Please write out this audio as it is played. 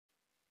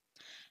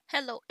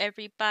Hello,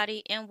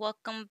 everybody, and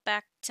welcome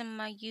back to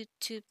my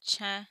YouTube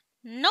channel.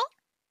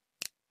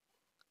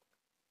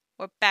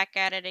 We're back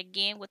at it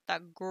again with our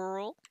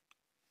girl,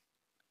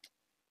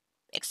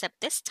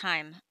 except this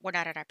time we're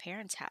not at our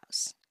parents'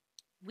 house.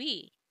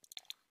 We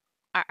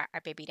are at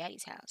our baby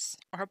daddy's house,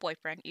 or her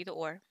boyfriend, either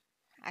or.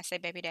 I say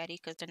baby daddy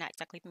because they're not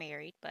exactly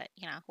married, but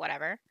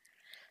whatever.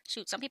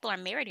 Shoot, some people are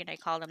married and they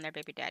call them their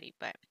baby daddy,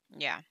 but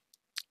yeah.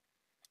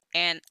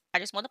 And I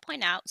just want to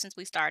point out, since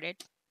we started,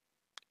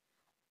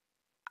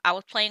 I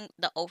was playing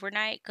the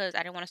overnight because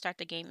I didn't want to start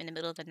the game in the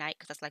middle of the night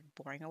because that's like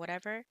boring or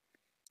whatever.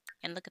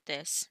 And look at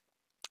this.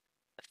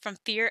 From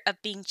fear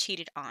of being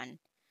cheated on.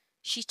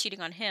 She's cheating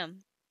on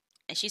him,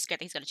 and she's scared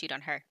that he's gonna cheat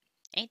on her.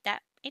 Ain't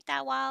that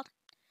wild?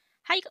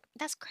 How you?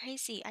 That's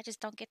crazy. I just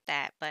don't get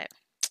that. But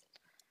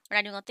we're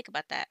not even gonna think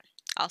about that.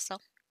 Also,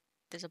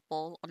 there's a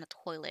bowl on the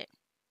toilet.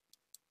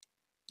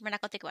 We're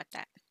not gonna think about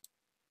that.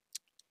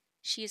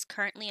 She is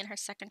currently in her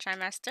second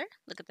trimester.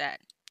 Look at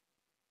that.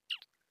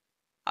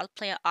 I'll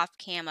play it off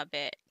cam a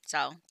bit.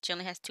 So she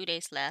only has 2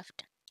 days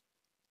left.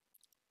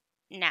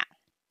 Now,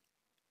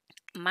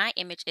 my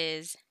image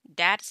is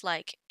dad's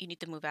like, you need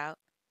to move out.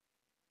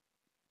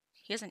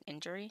 He has an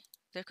injury.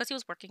 Because he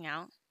was working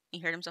out. He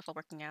hurt himself while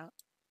working out.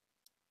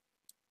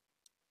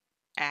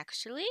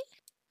 Actually,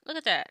 look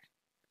at that.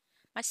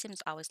 My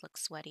Sims always look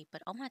sweaty,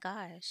 but oh my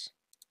gosh.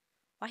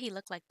 Why he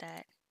look like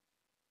that?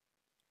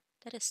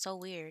 That is so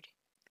weird.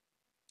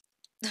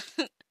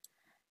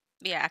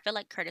 Yeah, I feel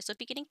like Curtis would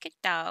be getting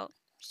kicked out.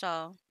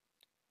 So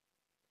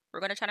we're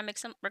gonna make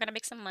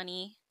some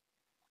money.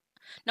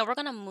 No, we're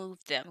gonna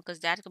move them because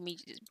dad's gonna be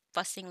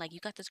fussing like you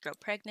got this girl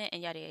pregnant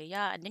and yada yada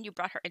yada, and then you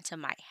brought her into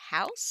my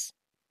house?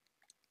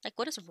 Like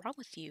what is wrong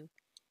with you?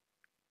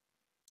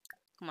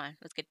 Come on,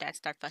 let's get dad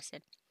start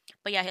fussing.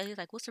 But yeah, he's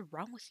like, what's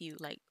wrong with you?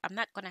 Like, I'm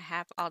not gonna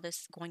have all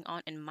this going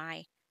on in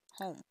my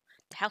home.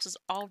 The house is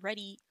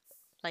already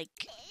like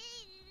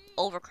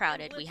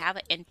overcrowded. We have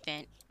an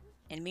infant,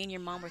 and me and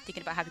your mom were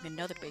thinking about having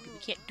another baby. We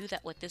can't do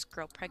that with this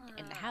girl pregnant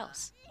in the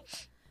house.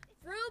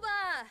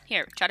 Ruba!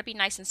 Here, try to be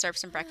nice and serve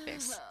some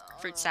breakfast.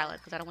 Fruit salad,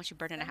 because I don't want you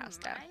burning the house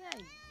down.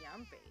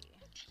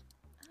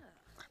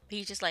 But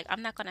he's just like,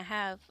 I'm not gonna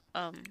have,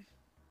 what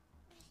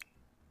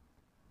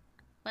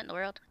in the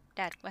world?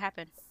 Dad, what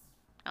happened?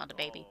 Oh, the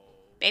baby.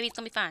 Baby's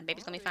gonna be fine.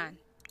 Baby's gonna be fine.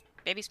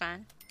 Baby's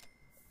fine.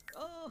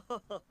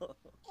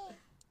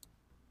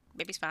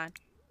 Baby's fine.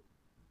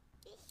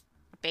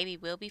 Baby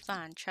will be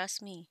fine.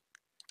 Trust me.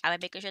 I will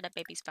make sure that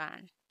baby's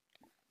fine.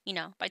 You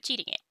know, by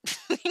cheating it.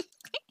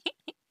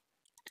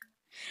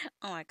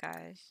 Oh my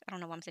gosh. I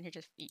don't know why I'm sitting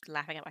here just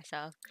laughing at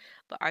myself,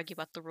 but argue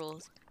about the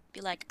rules.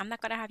 Be like, I'm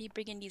not gonna have you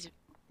bring in these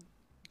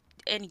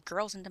any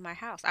girls into my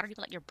house. I don't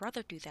even let your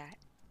brother do that.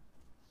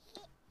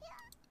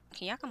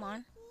 Can y'all come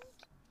on?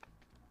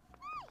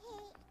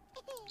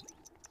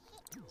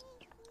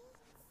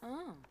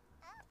 Oh.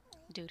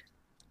 Dude.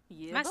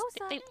 Yeah,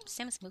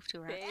 Sims moved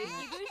to her.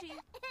 Bougie.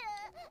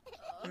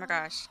 Oh my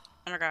gosh.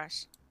 Oh my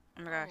gosh.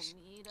 Oh my gosh.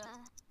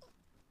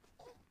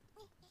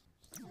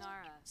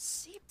 Nara.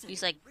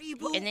 He's like,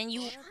 and then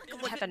you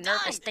have the nerve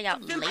to stay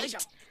out late?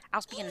 I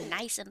was being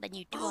nice and then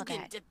you do all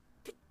that.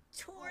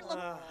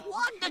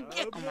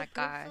 Oh my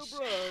gosh.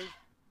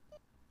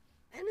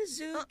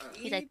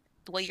 He's like,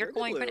 the way you're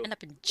going, to end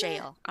up in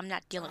jail. I'm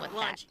not dealing with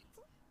that.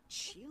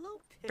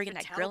 Bringing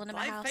that girl into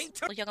my house?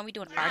 What y'all gonna be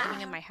doing?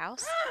 Arguing in my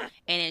house?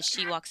 And then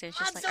she walks in,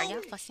 she's like, are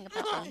y'all fussing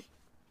about me?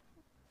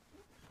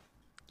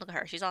 Look at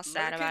her. She's all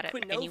sad about it.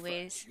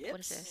 Anyways, what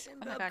is this?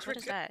 Oh my gosh, what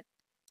is that?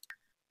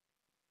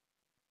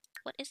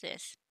 What is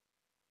this?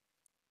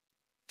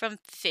 From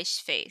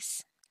Fish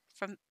Face.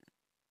 From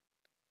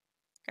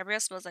Gabrielle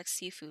smells like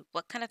seafood.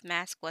 What kind of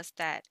mask was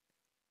that?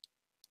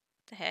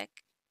 What the heck?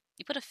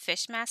 You put a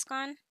fish mask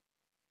on?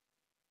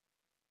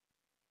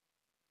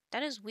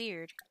 That is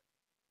weird.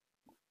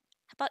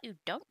 How about you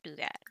don't do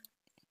that?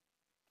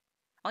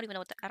 I don't even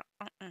know what the. I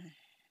don't,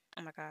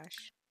 oh my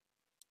gosh.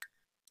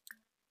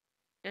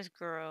 This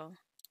girl.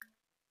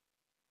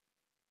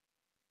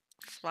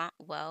 Flaunt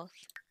wealth?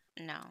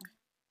 No.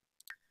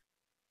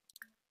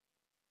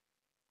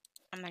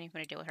 I'm not even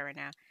gonna deal with her right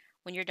now.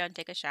 When you're done,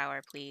 take a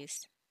shower,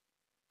 please.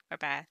 Or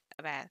bath.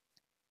 A bath.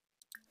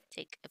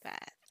 Take a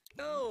bath.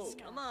 Oh,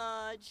 come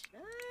on.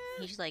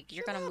 He's like,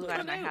 you're gonna move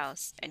out of my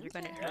house, and you're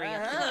gonna hurry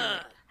up and do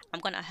it. I'm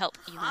gonna help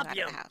you move out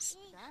of the house.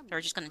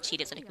 They're just gonna cheat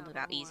it so they can move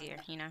out easier,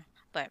 you know?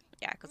 But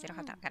yeah, because they don't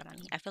have that kind of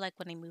money. I feel like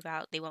when they move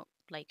out, they won't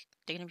like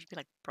they're gonna be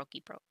like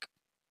brokey broke.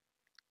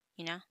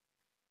 You know?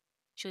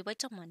 Should we wait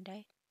till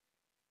Monday?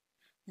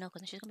 No,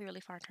 because she's gonna be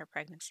really far into her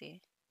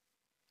pregnancy.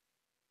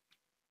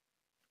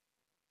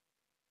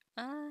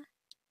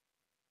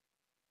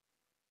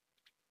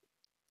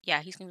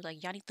 Yeah, he's gonna be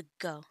like, y'all need to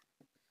go.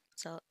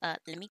 So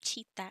let me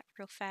cheat that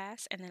real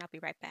fast, and then I'll be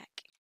right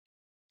back.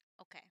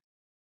 Okay,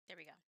 there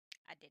we go.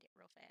 I did it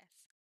real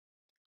fast.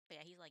 But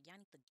yeah, he's like, y'all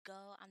need to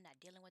go. I'm not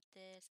dealing with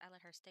this. I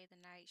let her stay the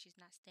night. She's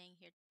not staying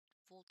here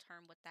full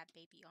term with that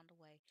baby on the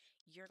way.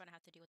 You're gonna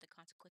have to deal with the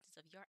consequences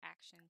of your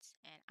actions,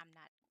 and I'm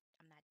not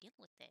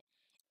dealing with it.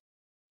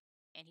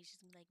 And he's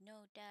just gonna be like,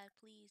 no, Dad,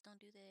 please don't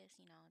do this.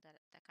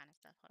 That kind of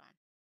stuff. Hold on.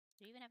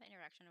 Do you even have an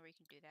interaction where you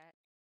can do that?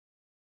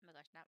 Oh my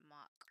gosh, not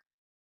mock,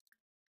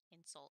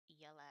 insult,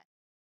 yell at,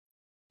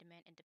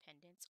 demand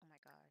independence. Oh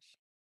my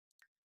gosh.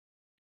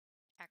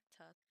 Act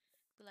tough.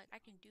 Be like, I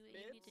can do it.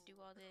 You need to Bits?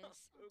 do all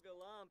this. Ooga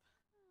lump.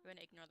 We're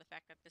gonna ignore the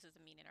fact that this is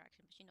a mean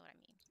interaction, but you know what I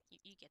mean.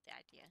 You get the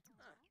idea.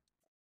 Huh.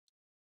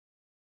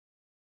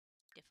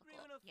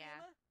 Difficult. Rima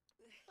Yeah.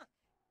 Fima?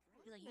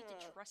 He's like, you need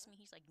to trust me.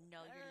 He's like,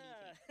 no, you're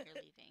leaving.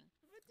 You're leaving.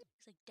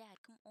 He's like,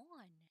 Dad, come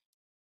on.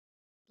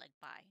 Like,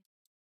 bye.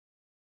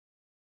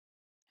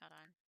 Hold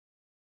on.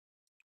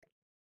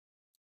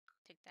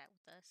 Take that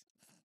with us.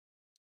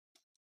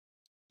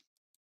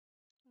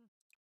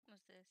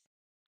 What's this?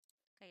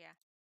 Okay, yeah.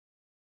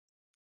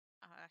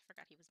 Oh, I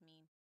forgot he was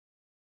mean.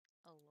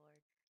 Oh,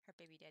 Lord. Her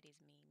baby daddy's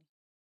mean.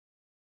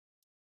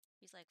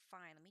 He's like,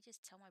 fine, let me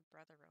just tell my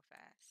brother real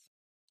fast.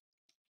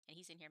 And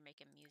he's in here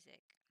making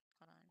music.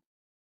 Hold on.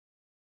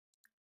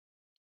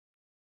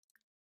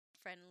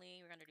 Friendly.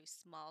 We're gonna do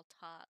small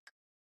talk.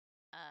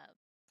 Uh,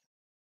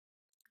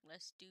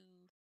 let's do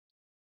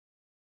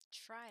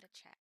try to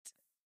chat.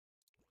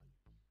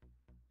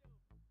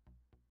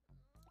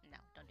 No,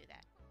 don't do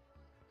that.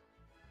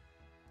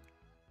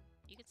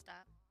 You can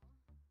stop.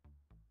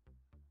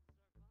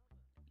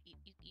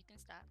 You can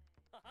stop.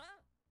 Haha.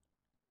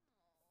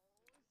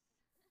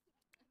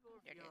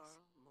 There it is.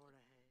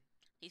 Mordahe.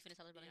 He's finna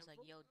tell his brother. He's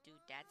like, yo, dude,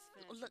 dad's.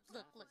 Oh,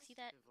 look. See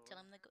that? Tell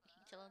him to go.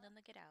 Telling them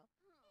to get out.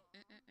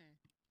 Mm.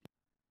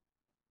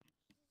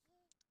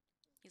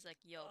 He's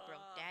like, yo, bro,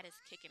 dad is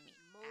kicking me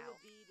out.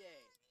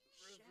 Molabide.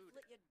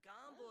 Cheflet ya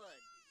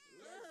gomblud.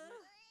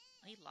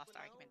 He lost the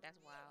argument. That's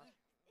wild.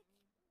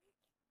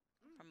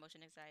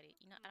 Promotion anxiety.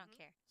 I don't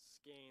care.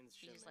 Skeins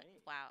He's just like,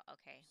 Shamay. wow,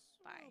 okay,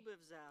 bye.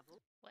 Smoobiv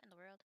What in the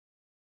world?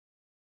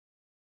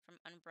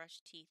 From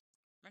unbrushed teeth.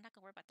 We're not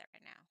gonna worry about that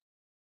right now.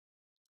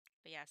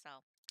 But yeah,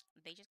 so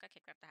they just got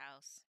kicked out the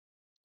house.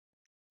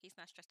 He's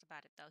not stressed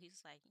about it though.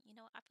 He's like,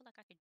 I feel like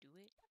I could do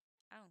it.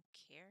 I don't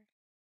care.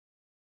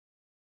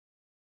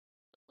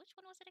 Which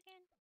one was it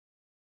again?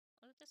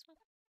 Was it this one?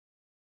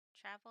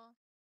 Travel?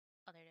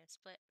 Oh, there it is.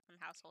 Split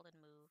from household and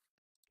move.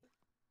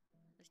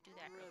 Let's do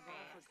that real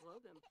fast.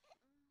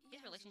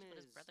 His relationship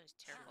with his brother is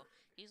terrible.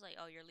 He's like,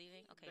 oh, you're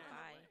leaving? Okay,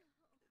 bye.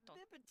 I don't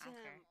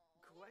care.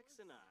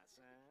 Quexanas,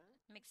 huh?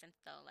 Makes sense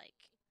though.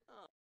 Like,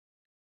 Oh.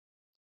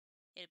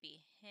 it'd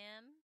be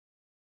him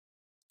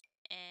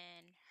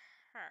and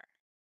her.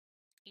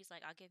 He's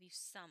like, I'll give you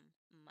some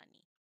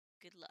money.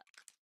 Good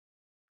luck.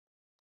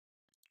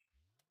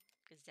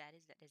 Because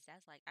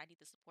that's like, I need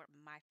to support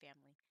my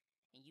family.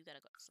 And you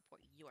gotta go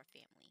support your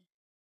family.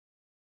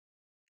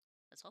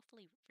 Let's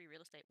hopefully free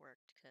real estate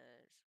worked,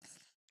 because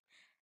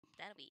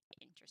that'll be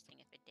interesting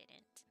if it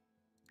didn't.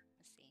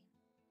 Let's see.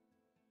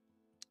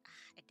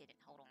 It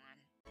didn't. Hold on.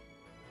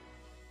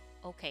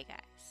 Okay,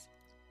 guys.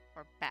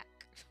 We're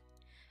back.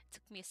 It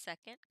took me a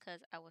second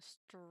because I was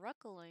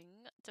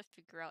struggling to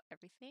figure out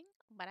everything,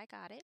 but I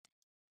got it.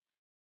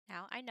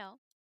 Now I know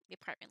the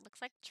apartment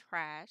looks like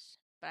trash,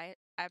 but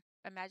I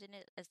imagine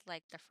it as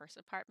like the first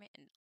apartment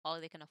and all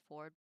they can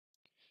afford.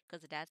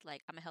 Because the dad's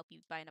like, I'm gonna help you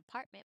buy an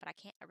apartment, but I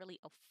can't really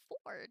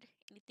afford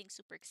anything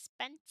super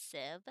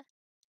expensive.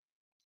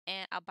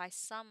 And I'll buy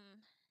some,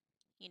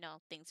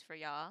 things for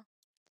y'all.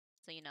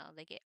 So,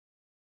 they get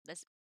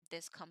this.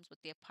 This comes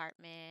with the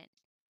apartment.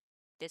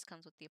 This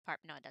comes with the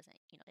apartment. No, it doesn't.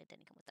 It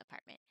didn't come with the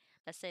apartment.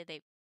 Let's say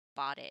they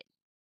bought it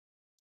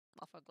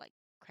off of like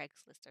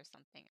Craigslist or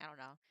something. I don't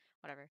know.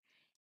 Whatever.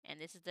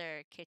 And this is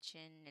their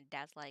kitchen, and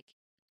dad's like,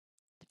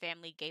 the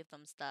family gave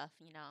them stuff,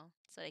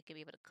 so they could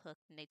be able to cook.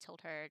 And they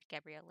told her,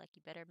 Gabrielle, like,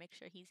 you better make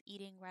sure he's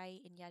eating right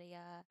and yada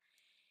yada.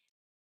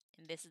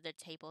 And this is the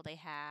table they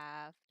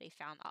have. They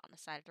found out on the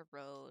side of the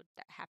road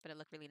that happened to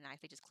look really nice.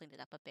 They just cleaned it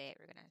up a bit.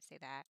 We're gonna say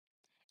that.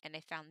 And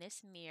they found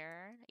this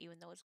mirror, even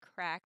though it's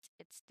cracked,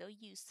 it's still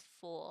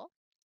useful.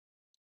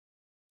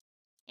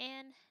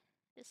 And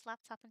this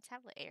laptop and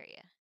tablet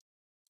area.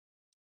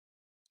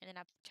 And then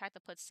I tried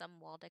to put some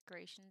wall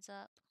decorations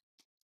up,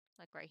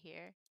 like right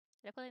here.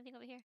 Did I put anything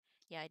over here?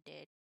 Yeah, I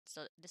did.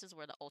 So this is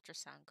where the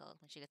ultrasound goes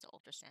when she gets an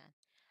ultrasound.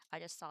 I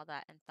just saw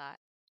that and thought,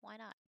 why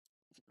not?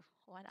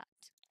 Why not?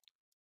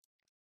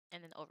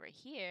 And then over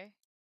here,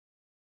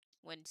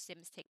 when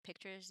Sims take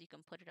pictures, you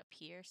can put it up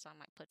here. So I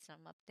might put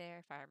some up there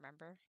if I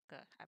remember. Cause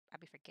I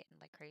be forgetting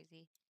like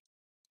crazy.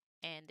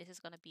 And this is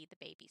gonna be the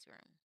baby's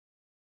room.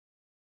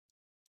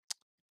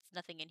 There's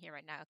nothing in here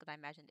right now because I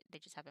imagine they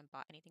just haven't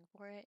bought anything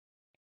for it.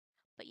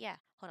 But yeah,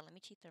 hold on, let me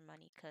cheat their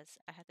money because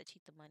I have to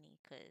cheat the money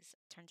because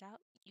turns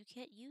out you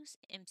can't use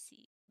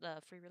MC,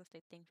 the free real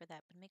estate thing for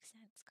that. But it makes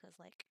sense because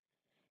like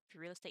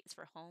free real estate is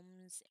for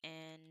homes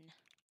and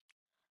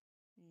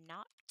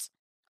not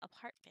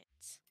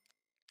apartments.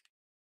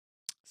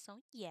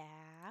 So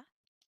yeah,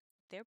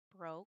 they're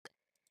broke.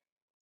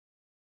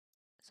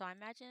 So I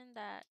imagine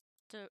that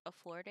to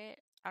afford it,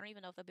 I don't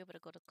even know if they'll be able to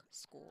go to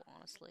school,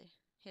 honestly.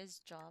 His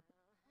job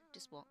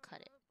just won't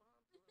cut it.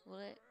 Will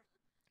it?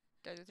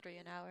 33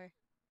 an hour.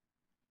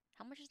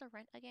 How much is the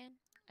rent again?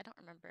 I don't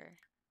remember.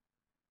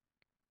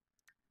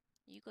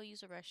 You go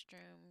use the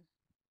restroom.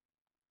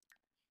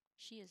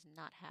 She is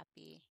not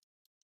happy.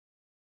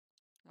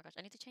 Oh my gosh,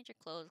 I need to change her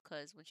clothes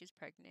because when she's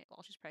pregnant,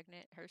 while she's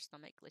pregnant, her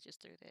stomach glitches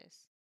through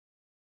this.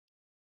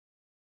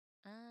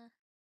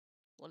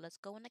 Well, let's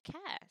go in the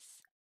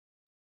cast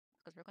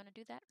because we're gonna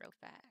do that real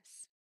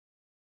fast.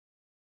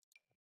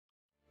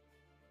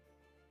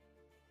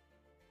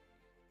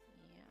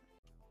 Yeah.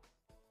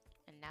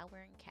 And now we're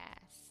in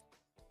cast.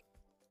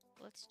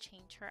 Let's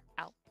change her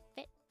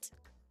outfit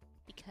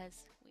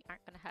because we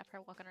aren't gonna have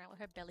her walking around with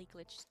her belly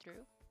glitched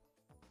through.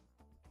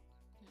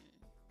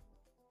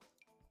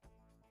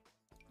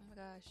 Oh my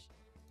gosh.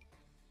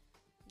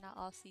 Not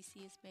all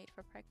CC is made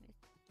for pregnancy.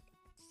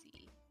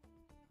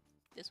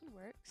 This one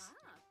works.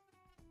 Ah.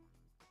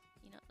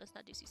 You know, let's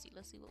not do CC.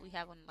 Let's see what we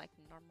have on like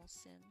normal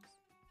Sims.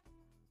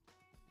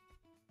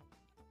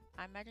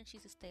 I imagine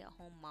she's a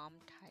stay-at-home mom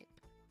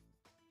type.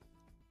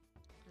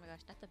 Oh my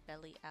gosh, not the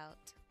belly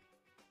out.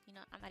 You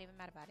know, I'm not even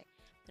mad about it,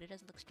 but it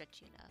doesn't look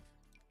stretchy enough.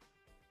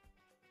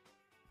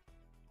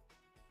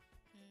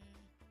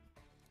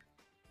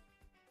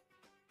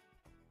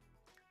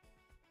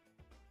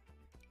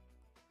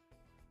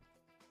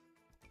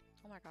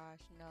 Oh my gosh,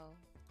 no.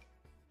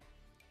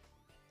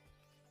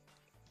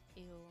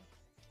 Ew.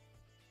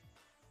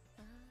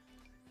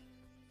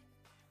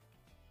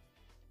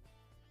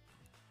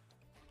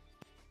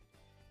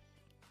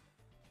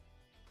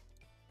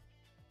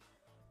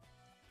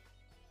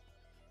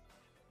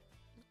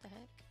 What the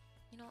heck?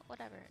 You know what?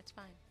 Whatever. It's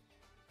fine.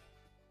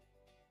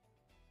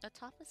 The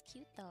top is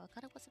cute though. I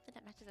gotta want something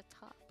that matches the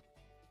top.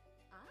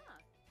 Ah.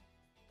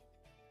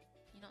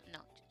 You know, no.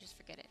 Just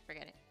forget it.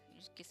 Forget it. You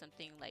just get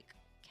something like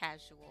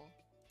casual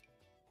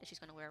that she's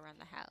gonna wear around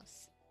the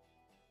house.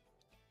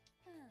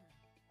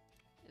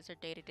 It's her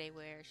day-to-day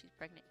wear. She's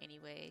pregnant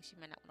anyway. She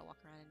might not want to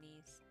walk around in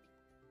these.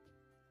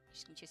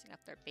 She's gonna be chasing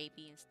after her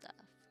baby and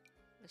stuff.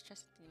 Let's try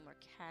something more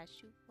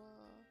casual.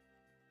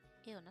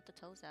 Ew, not the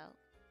toes out.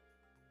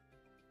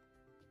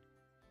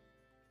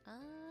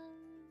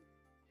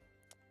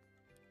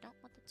 Don't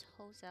want the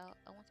toes out.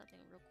 I want something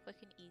real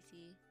quick and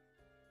easy.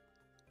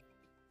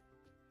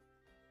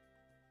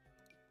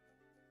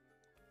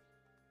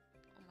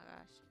 Oh my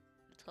gosh,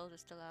 the toes are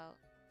still out.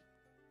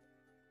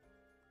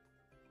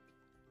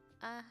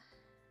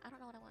 I don't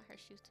know what I want her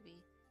shoes to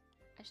be.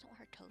 I just don't want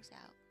her toes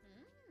out.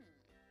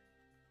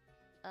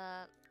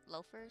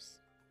 Loafers.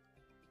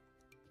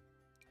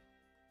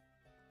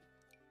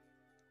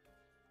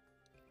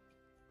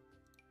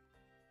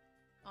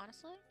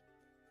 Honestly,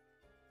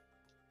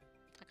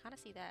 I kind of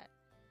see that.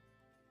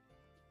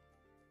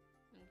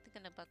 I'm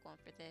thinking about going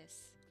for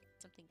this.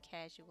 Something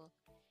casual.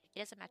 It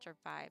doesn't match her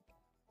vibe.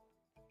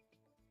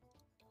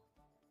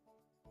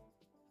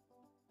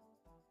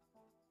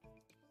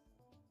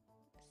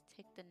 Let's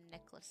take the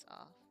necklace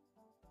off.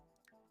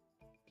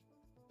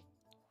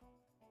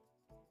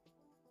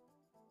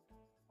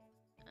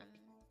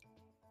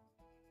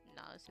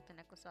 No, let's take the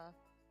necklace off.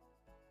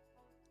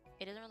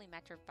 It doesn't really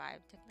match her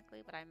vibe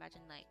technically, but I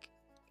imagine like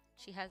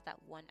she has that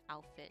one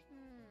outfit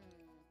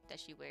that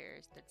she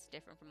wears that's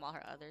different from all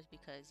her others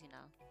because, you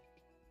know,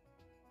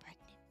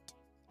 pregnant.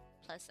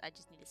 Plus, I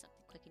just needed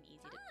something quick and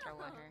easy to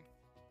throw on her.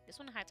 This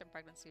one hides her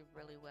pregnancy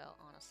really well,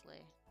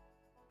 honestly.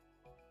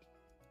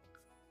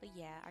 But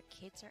yeah, our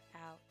kids are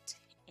out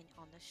and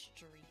on the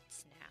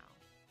streets now.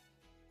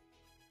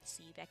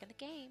 See you back in the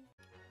game.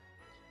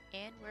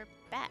 And we're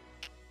back.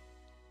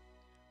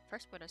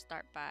 First, we're going to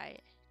start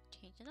by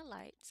changing the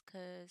lights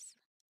because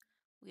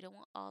we don't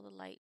want all the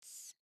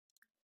lights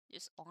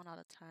just on all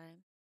the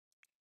time.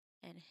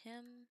 And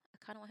him, I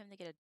kind of want him to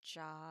get a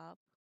job.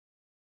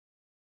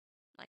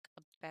 Like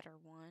a better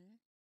one.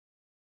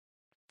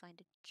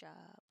 Find a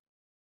job.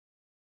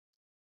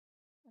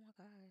 Oh my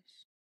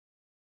gosh.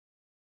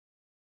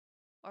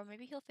 Or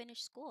maybe he'll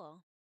finish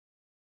school.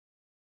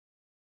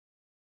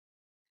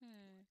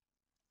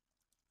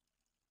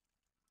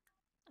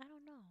 I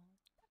don't know.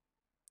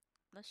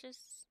 Let's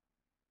just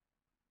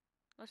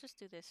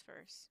do this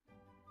first.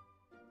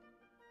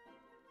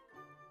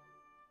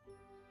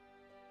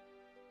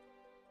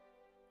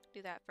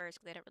 Do that first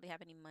because I don't really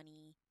have any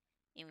money.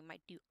 And we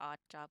might do odd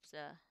jobs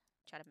to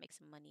try to make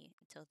some money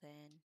until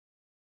then.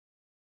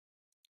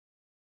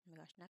 Oh my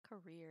gosh, not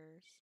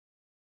careers.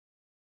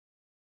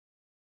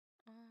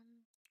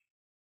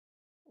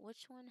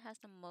 Which one has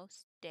the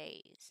most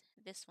days?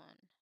 This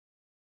one.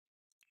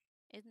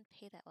 It didn't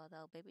pay that well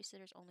though.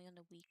 Babysitter's only on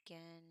the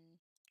weekend.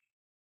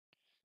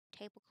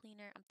 Table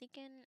cleaner. I'm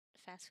thinking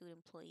fast food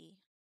employee.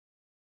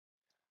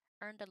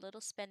 Earned a little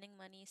spending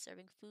money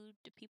serving food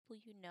to people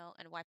you know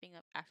and wiping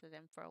up after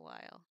them for a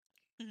while.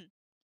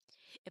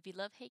 If you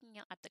love hanging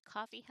out at the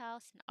coffee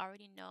house and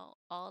already know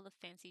all the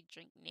fancy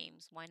drink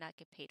names, why not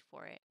get paid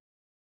for it?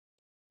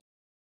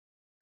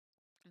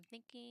 I'm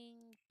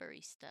thinking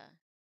barista.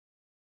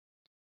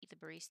 Either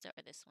barista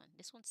or this one.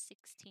 This one's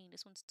 16,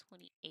 this one's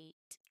 28.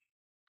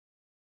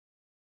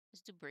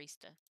 Let's do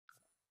barista.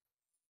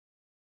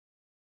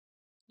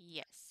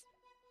 Yes.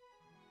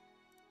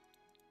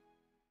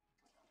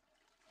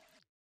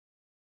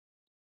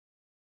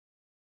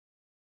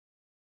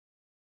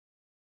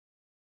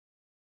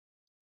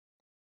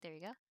 There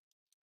you go.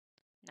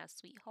 Now,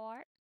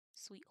 sweetheart.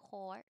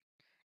 Sweetheart.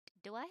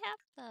 Do I have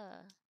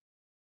the...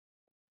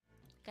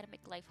 Gotta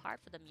make life hard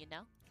for them, you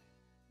know?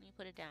 Let me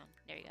put it down.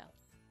 There you go.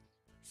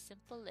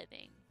 Simple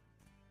living.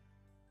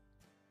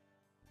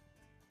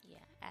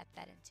 Yeah, add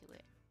that into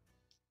it.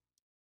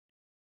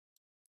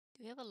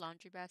 Do we have a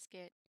laundry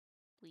basket?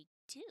 We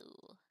do.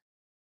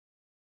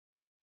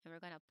 And we're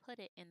gonna put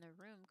it in the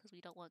room because we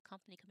don't want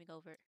company coming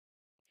over.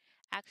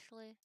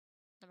 Actually,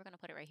 no, we're gonna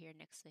put it right here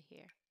next to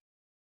here.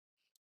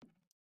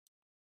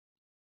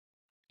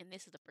 And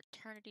this is the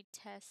paternity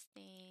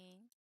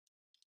testing.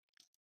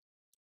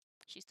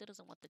 She still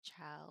doesn't want the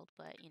child,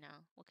 but you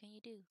know, what can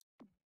you do?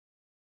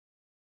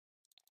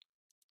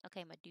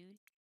 Okay, my dude.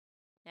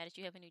 Now that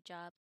you have a new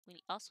job,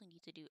 we also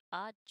need to do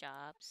odd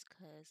jobs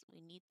because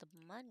we need the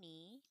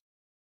money.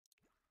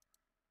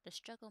 The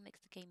struggle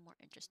makes the game more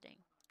interesting.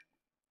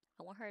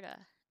 I want her to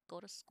go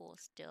to school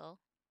still.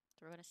 So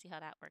we're going to see how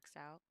that works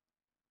out.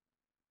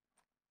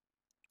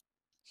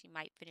 She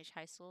might finish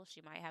high school. She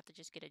might have to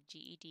just get a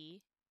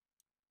GED.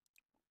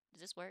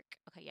 Does this work?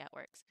 Okay, yeah, it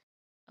works.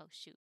 Oh,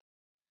 shoot.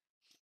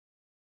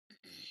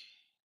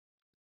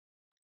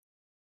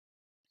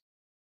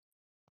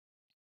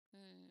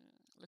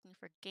 Looking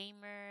for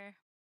gamer.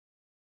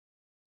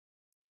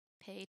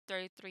 Pay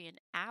 33 an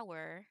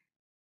hour.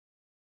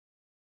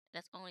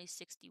 That's only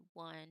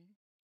 61.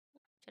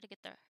 Try to get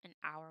the an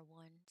hour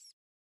ones.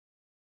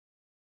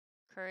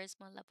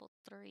 Charisma level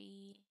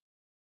 3.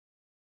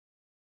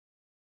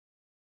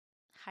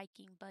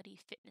 Hiking buddy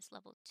fitness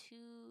level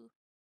 2.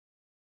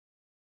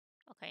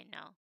 Okay,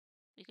 no.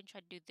 We can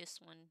try to do this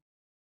one.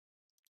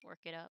 Work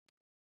it up.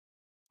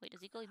 Wait,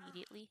 does he go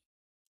immediately?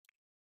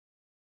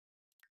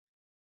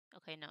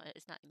 Okay, no,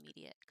 it's not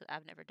immediate because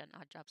I've never done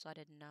odd job, so I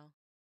didn't know.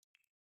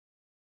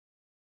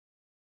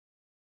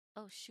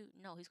 Oh shoot,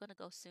 no, he's gonna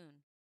go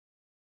soon.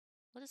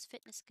 What is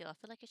fitness skill? I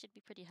feel like it should be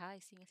pretty high,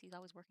 seeing as he's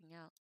always working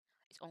out.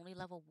 It's only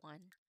level 1.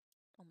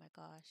 Oh my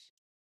gosh.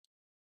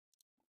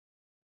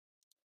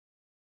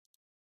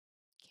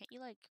 Can't you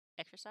like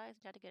exercise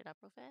and try to get it up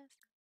real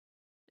fast?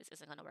 This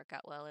isn't gonna work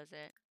out well, is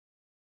it?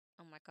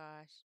 Oh my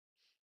gosh.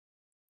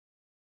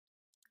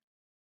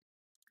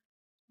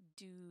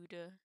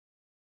 Dude.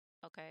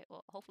 Okay,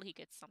 well, hopefully he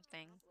gets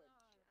something.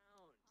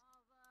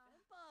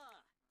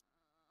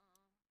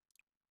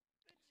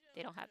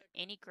 They don't have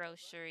any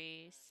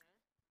groceries.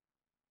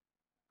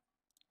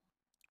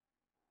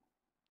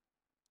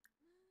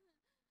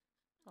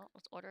 Well,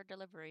 let's order a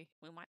delivery.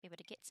 We might be able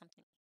to get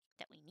something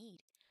that we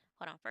need.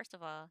 Hold on. First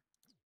of all,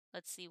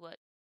 let's see what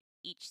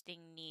each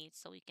thing needs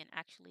so we can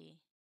actually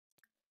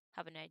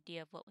have an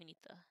idea of what we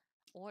need to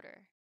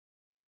order.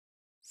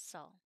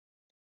 So,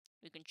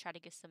 we can try to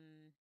get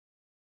some...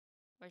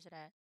 Where's it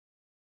at?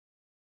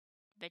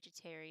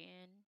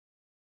 Vegetarian.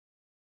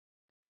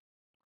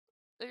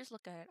 Let's just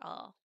look at it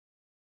all.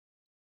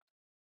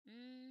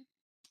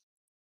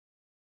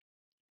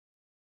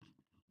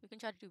 We can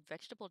try to do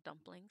vegetable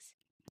dumplings.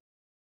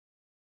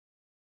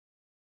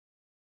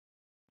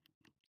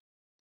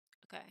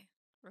 Okay.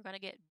 We're going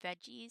to get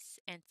veggies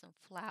and some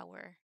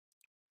flour.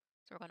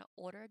 So we're going to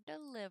order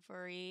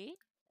delivery.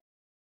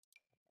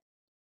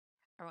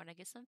 I want to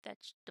get some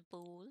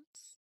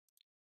vegetables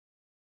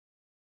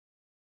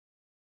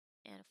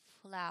and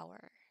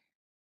flour.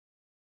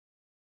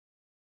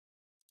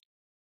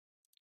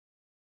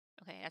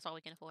 Okay, that's all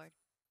we can afford.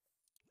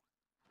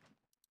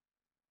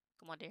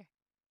 Come on, dear.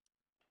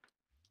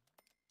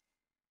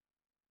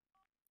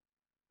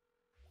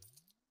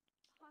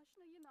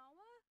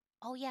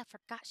 Oh yeah, I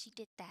forgot she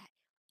did that.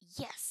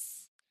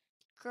 Yes!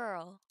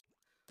 Girl,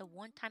 the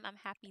one time I'm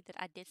happy that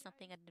I did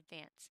something in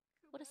advance.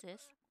 What is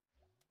this?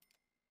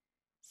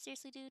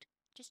 Seriously, dude?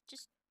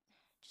 Just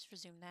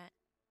resume that.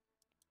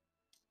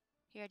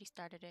 He already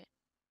started it.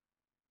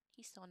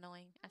 He's so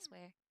annoying, I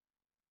swear.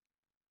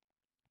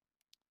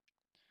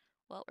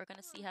 Well, we're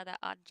gonna see how that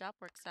odd job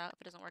works out.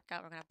 If it doesn't work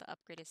out, we're gonna have to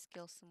upgrade his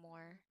skills some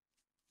more.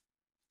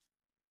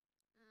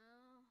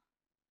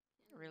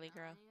 Really,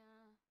 girl?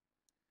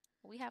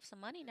 We have some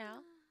money now.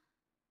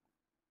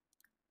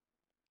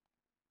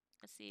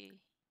 Let's see.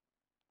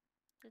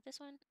 Did this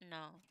one?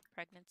 No.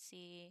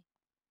 Pregnancy.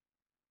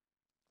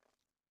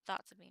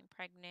 Thoughts of being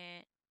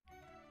pregnant.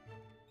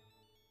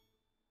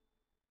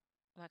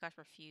 Oh my gosh,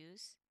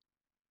 refuse.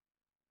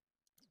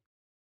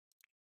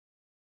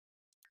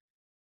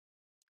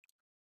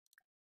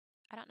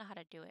 I don't know how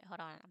to do it. Hold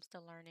on, I'm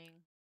still learning.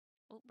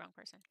 Oh, wrong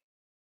person.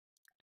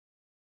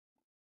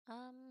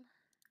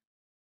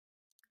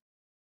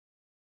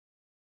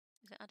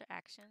 Is it under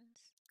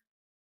actions?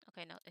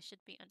 Okay, no, it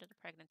should be under the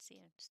pregnancy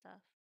and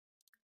stuff.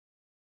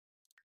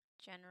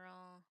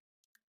 General.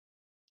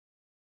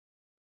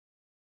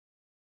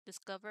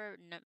 Discover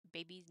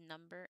baby's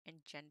number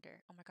and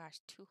gender. Oh my gosh,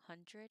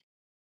 200?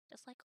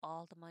 That's like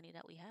all the money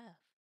that we have.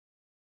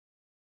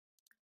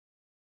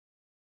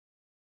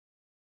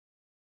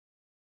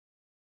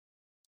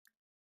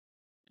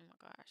 Oh my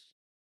gosh.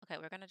 Okay,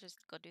 we're gonna just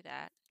go do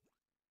that.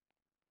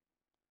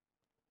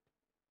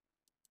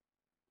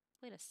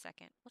 Wait a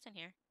second. What's in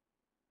here?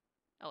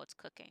 Oh, it's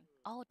cooking.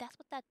 Oh, that's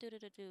what that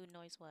do-do-do-do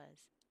noise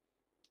was.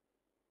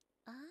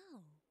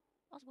 Oh,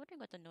 I was wondering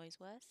what the noise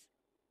was.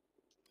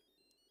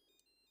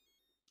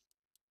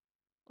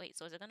 Wait,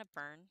 so is it gonna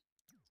burn?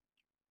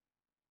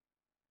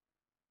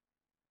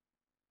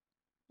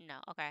 No,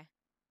 okay.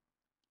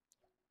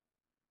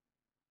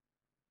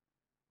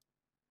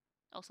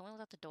 Oh, someone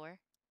was at the door.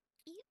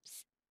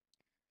 Oops.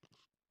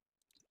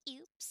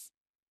 Oops.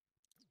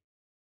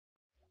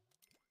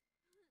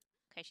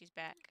 Okay, she's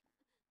back.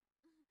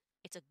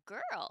 It's a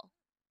girl.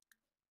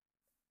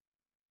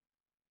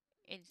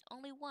 It's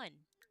only one.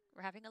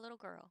 We're having a little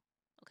girl.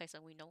 Okay, so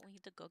we know what we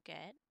need to go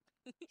get.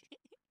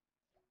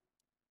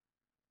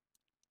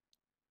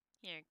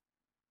 Here,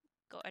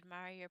 go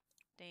admire your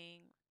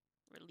thing.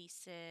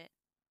 Release it.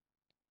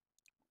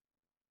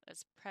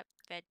 Let's prep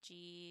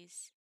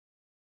veggies.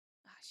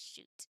 Ah,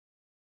 shoot.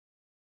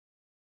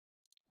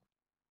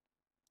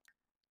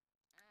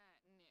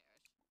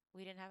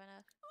 We didn't have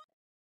enough.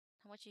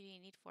 How much do you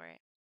need for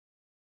it?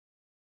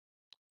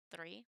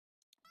 3?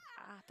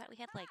 Ah, I thought we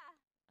had like.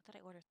 I thought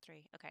I ordered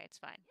 3. Okay, it's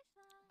fine.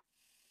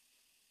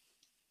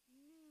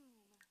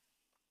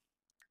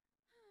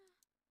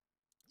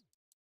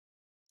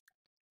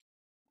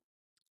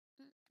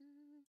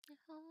 A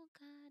whole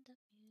kind of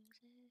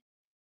music.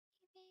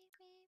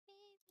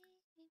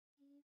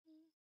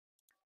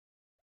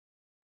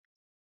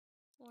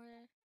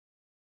 Or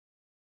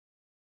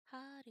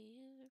how do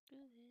you do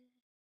it?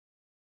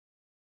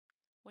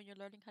 When you're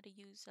learning how to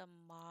use a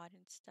mod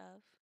and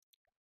stuff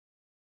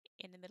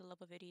in the middle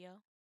of a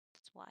video,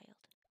 that's wild.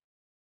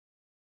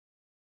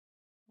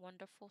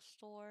 Wonderful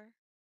store.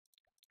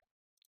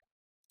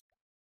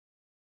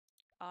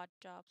 Odd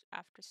jobs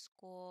after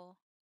school.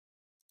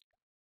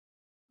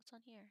 What's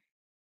on here?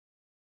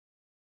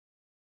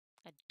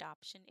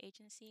 Adoption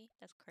agency?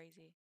 That's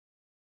crazy.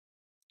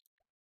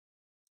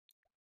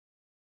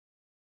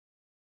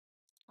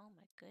 Oh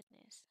my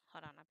goodness.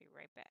 Hold on, I'll be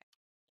right back.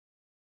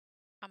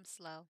 I'm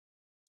slow.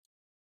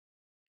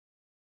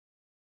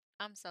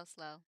 I'm so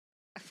slow.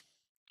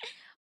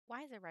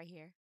 Why is it right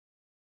here?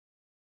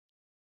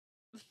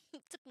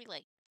 It took me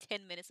like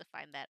 10 minutes to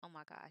find that. Oh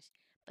my gosh.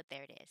 But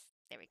there it is.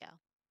 There we go.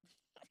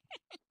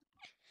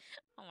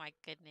 Oh my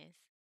goodness.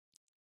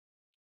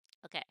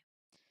 Okay.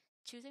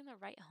 Choosing the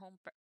right home.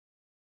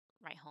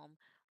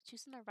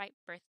 Choosing the right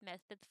birth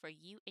method for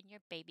you and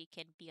your baby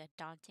can be a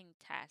daunting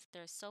task.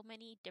 There are so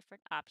many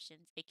different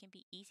options. It can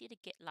be easy to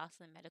get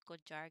lost in medical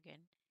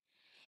jargon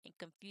and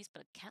confused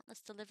by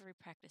countless delivery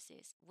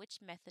practices.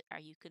 Which method are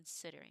you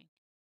considering?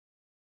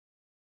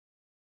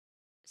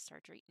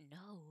 Surgery?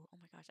 No. Oh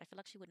my gosh, I feel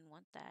like she wouldn't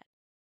want that.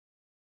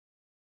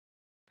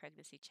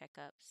 Pregnancy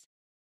checkups.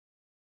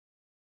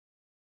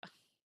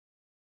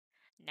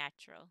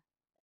 Natural.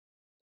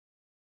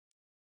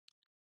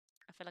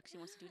 I feel like she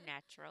wants to do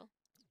natural.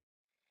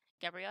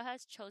 Gabrielle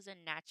has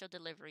chosen natural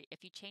delivery.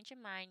 If you change your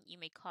mind, you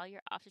may call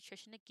your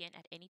obstetrician again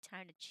at any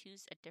time to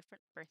choose a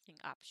different birthing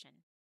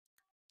option.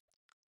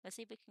 Let's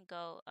see if we can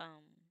go,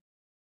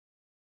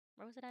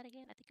 where was it at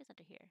again? I think it's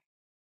under here.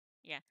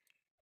 Yeah,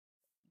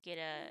 get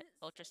a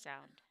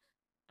ultrasound.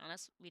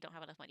 Unless we don't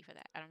have enough money for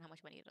that. I don't know how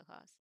much money it'll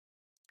cost.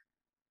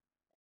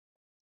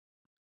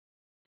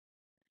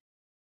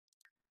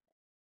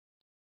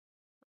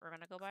 We're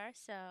gonna go by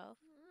ourselves.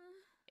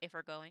 If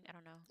we're going, I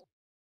don't know. 'Cause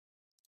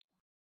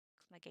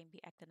my game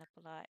be acting up a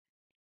lot.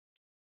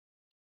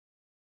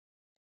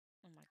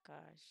 Oh my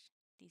gosh.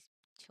 These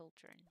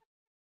children.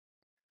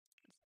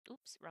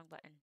 Oops, wrong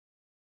button.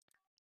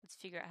 Let's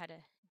figure out how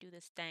to do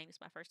this thing. This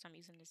is my first time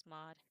using this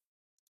mod.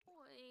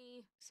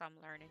 Oi. So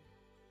I'm learning.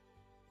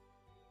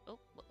 Oh,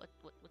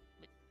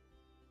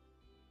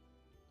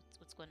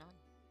 what's going on?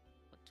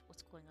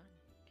 What's going on?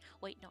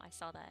 Wait, no, I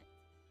saw that.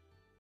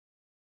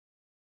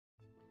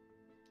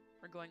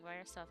 We're going by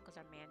ourselves because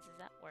our man's is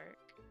at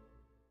work.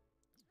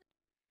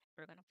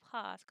 We're gonna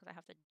pause because I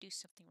have to do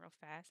something real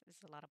fast. This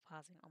is a lot of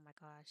pausing. Oh my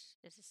gosh,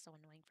 this is so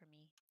annoying for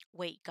me.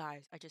 Wait,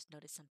 guys, I just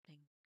noticed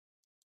something.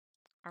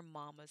 Our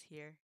mama's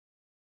here.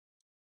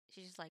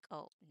 She's just like,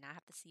 oh, now I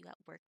have to see you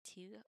at work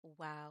too?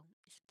 Wow,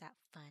 isn't that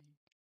fun?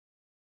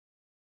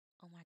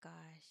 Oh my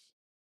gosh,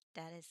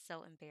 that is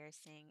so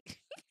embarrassing.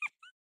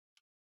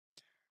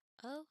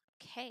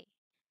 Okay.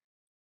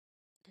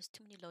 There's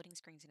too many loading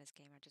screens in this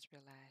game, I just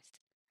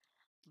realized.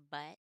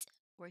 But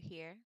we're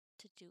here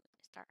to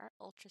start our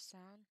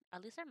ultrasound.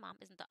 At least our mom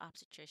isn't the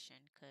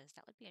obstetrician, because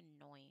that would be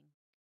annoying.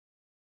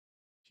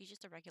 She's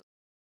just a regular,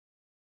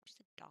 she's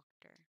a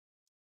doctor.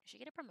 Did she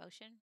get a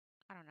promotion?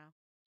 I don't know.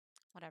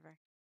 Whatever.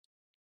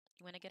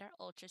 You want to get our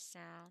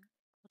ultrasound.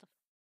 What the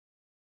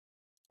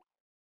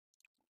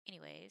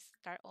Anyways,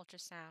 start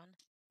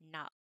ultrasound.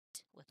 Not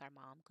with our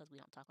mom, because we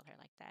don't talk with her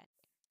like that.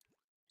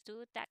 Let's do it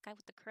with that guy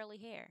with the curly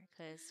hair,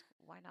 because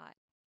why not?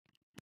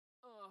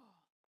 Oh.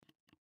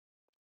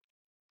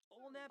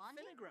 All nap Mondi?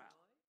 finnegrow.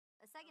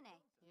 A second A.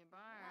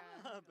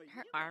 But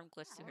Her you arm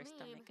glitched to her Onib.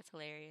 stomach. It's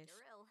hilarious.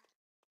 Drill.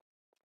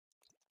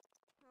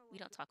 We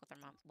don't talk with our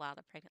moms. Wow,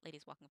 the pregnant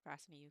lady's walking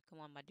faster than you. Come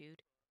on, my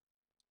dude.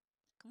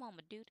 Come on,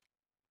 my dude.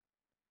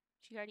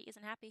 She already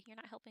isn't happy. You're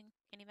not helping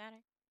any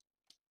matter.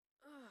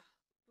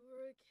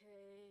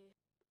 Okay.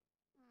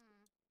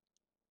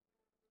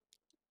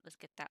 Let's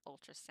get that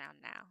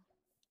ultrasound now.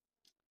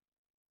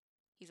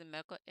 He's a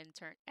medical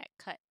intern at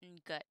Cut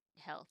and Gut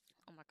Health.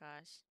 Oh my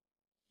gosh.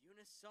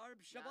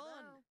 Unisarb Shaban.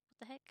 What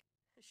the heck?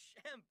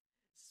 Shemp.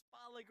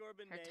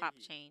 Spaligorban Her top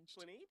changed.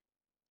 Twinid?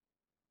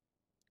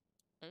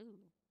 Ooh.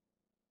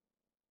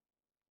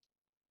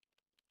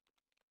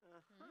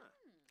 Uh-huh.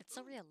 It's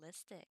so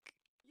realistic.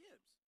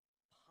 Yibs.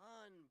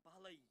 Pan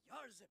Bala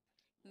Yarzip.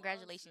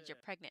 Congratulations, you're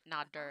pregnant.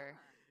 Nah, der.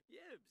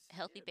 Yibs.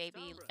 Healthy Yibs,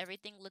 baby. Tabra.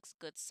 Everything looks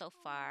good so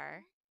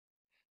far.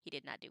 He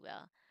did not do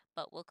well.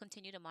 But we'll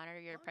continue to monitor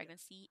your Panga.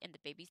 pregnancy and the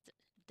baby's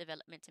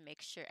development to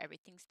make sure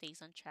everything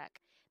stays on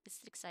track. This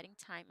is an exciting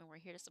time, and we're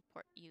here to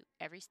support you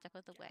every step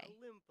of the way.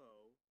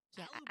 Galimpo.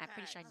 Yeah, I'm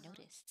pretty sure I Alupax.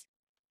 noticed.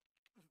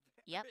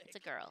 Yep, it's a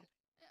girl.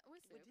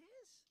 What's What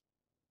is?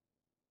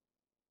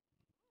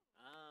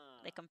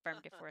 Ah. They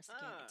confirmed it for us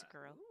again. It's a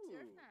girl. Ooh.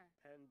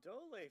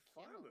 Pendole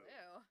Farmu.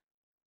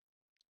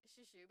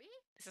 Shishubi?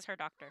 This is her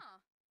doctor. Huh.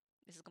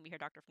 This is going to be her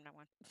doctor from now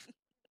on.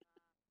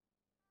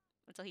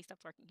 Until he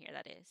stops working here,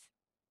 that is.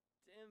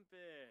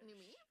 Dimpish.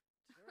 Numi?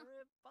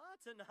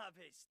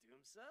 Turipatanabe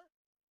Stumsa.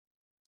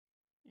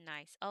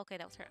 Nice. Okay,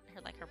 that was her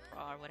like her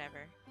bra or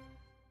whatever.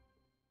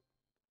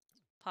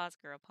 Pause,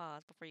 girl,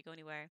 pause before you go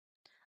anywhere.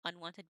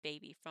 Unwanted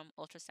baby from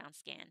ultrasound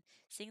scan.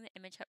 Seeing the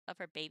image of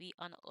her baby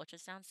on the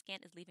ultrasound scan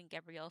is leaving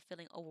Gabrielle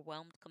feeling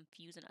overwhelmed,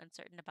 confused, and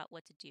uncertain about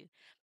what to do.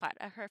 Part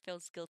of her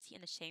feels guilty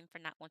and ashamed for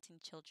not wanting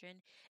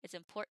children. It's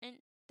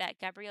important that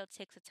Gabrielle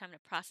takes the time to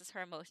process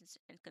her emotions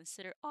and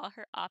consider all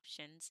her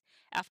options.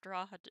 After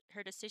all,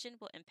 her decision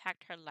will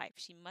impact her life.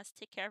 She must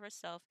take care of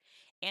herself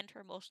and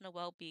her emotional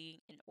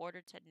well-being in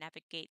order to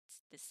navigates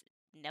this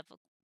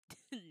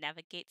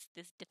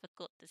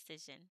difficult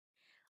decision.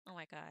 Oh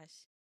my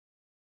gosh.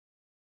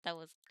 That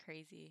was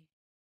crazy.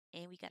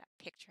 And we got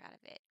a picture out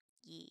of it.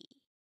 Yeah.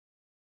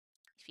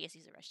 She has to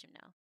use the restroom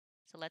now.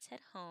 So let's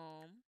head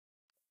home.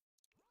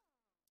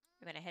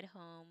 We're gonna head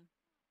home.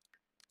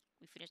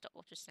 We finished the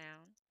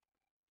ultrasound.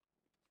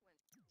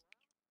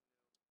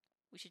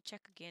 We should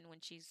check again when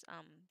she's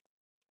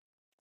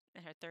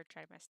in her third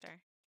trimester.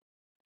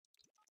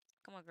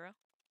 Come on, girl.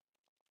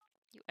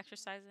 You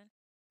exercising?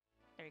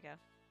 There you go.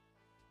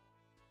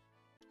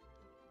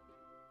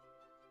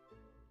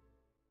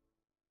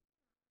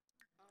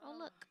 Oh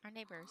look, our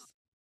neighbors.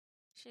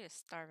 She is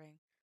starving.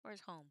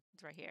 Where's home?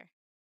 It's right here.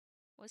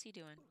 What's he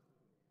doing?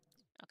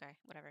 Okay,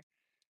 whatever.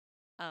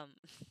 Um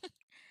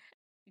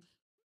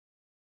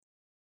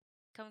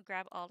Come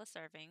grab all the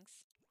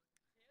servings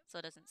so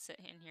it doesn't sit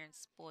in here and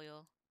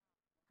spoil.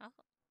 Oh,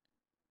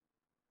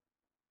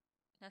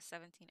 that's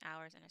 17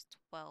 hours and there's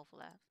 12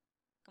 left.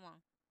 Come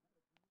on.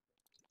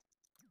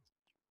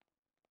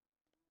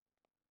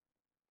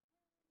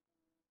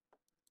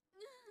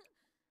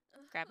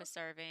 Grab a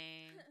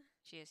serving.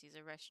 She has to use a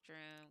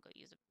restroom. Go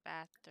use a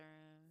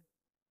bathroom.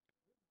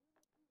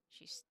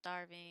 She's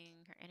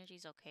starving. Her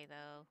energy's okay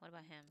though. What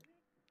about him?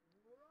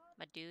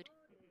 My dude,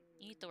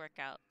 you need to work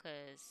out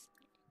because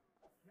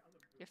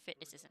your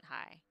fitness isn't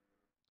high.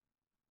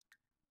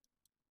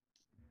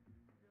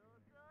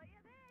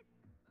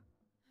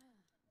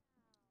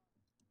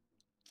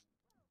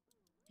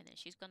 And then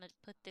she's gonna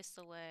put this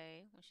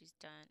away when she's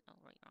done. Oh,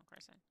 right, wrong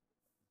person.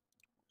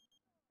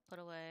 Put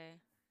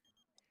away.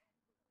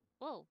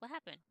 Whoa, what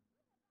happened?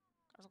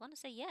 I was gonna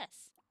say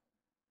yes.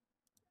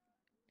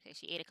 Okay,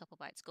 she ate a couple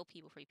bites. Go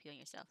pee before you pee on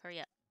yourself. Hurry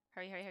up.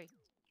 Hurry, hurry, hurry.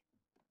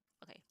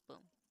 Okay, boom.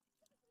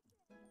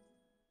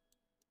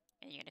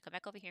 And you're gonna come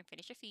back over here and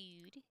finish your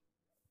food.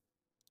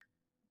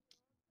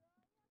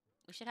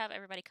 We should have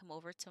everybody come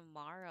over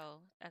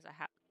tomorrow as a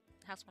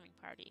housewarming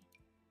party.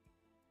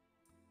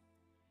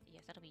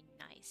 Yes, that'll be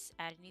nice.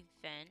 Add an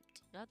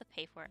event. You'll have to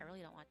pay for it. I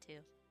really don't want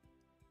to.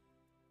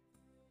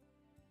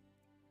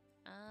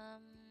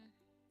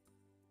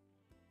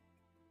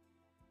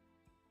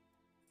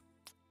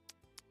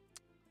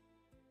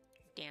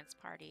 Dance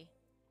party.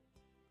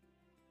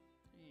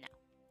 No.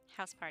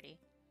 House party.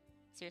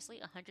 Seriously,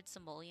 100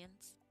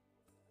 simoleons?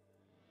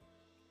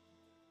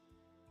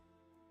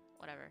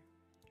 Whatever.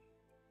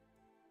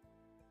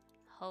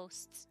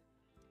 Host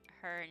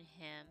her and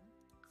him.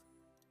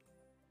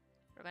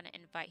 We're gonna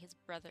invite his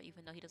brother,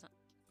 even though he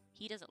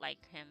doesn't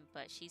like him,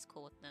 but she's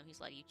cool with them.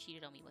 He's like, you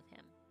cheated on me with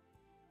him.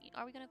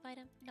 Are we gonna invite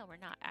him? No, we're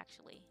not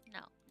actually.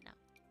 No,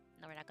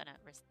 we're not gonna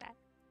risk that.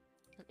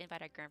 Let's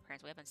invite our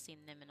grandparents. We haven't seen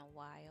them in a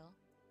while.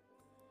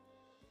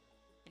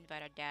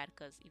 Invite our dad,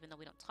 because even though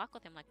we don't talk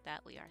with him like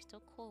that, we are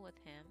still cool with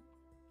him.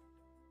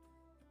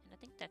 And I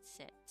think that's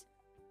it.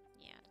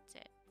 Yeah, that's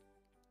it.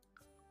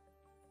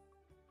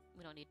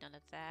 We don't need none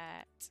of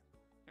that.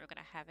 We're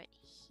gonna have it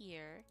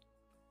here.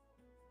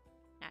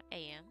 Not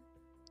AM.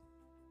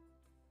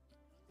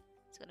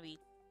 It's gonna be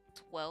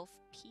 12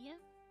 p.m.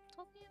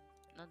 12 p.m.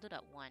 No, do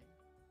that 1.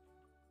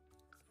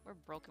 We're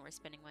broken. We're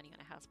spending money on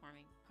a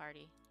housewarming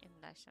party.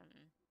 Isn't that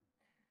something?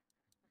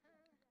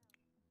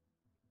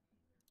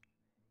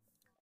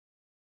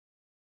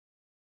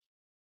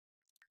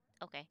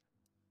 Okay.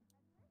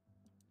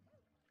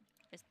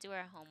 Let's do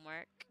our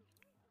homework.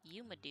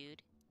 You, my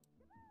dude.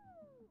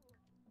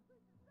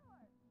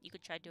 You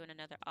could try doing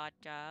another odd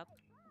job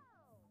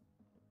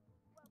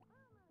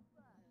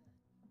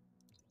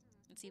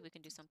and see if we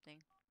can do something.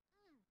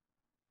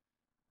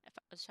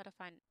 Let's try to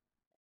find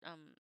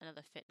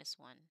another fitness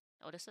one.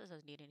 Oh, this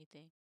doesn't need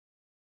anything.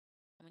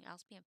 I mean, I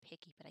was being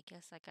picky, but I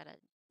guess I gotta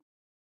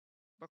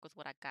work with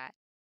what I got.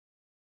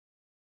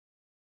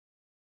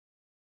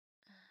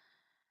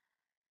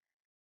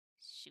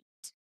 Shoot.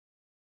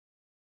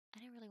 I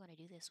didn't really want to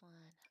do this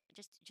one.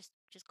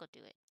 Just go do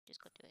it.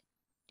 Just go do it.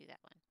 Do that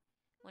one.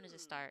 When does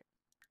it start?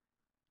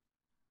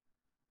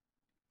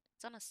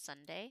 It's on a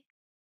Sunday.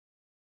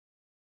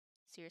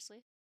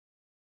 Seriously?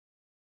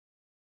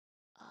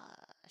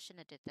 I shouldn't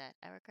have did that.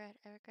 I regret.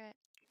 I regret.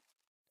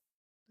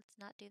 Let's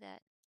not do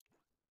that.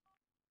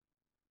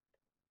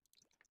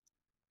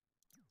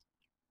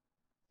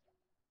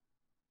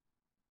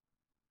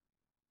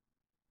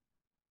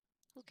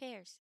 Who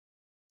cares?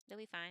 They'll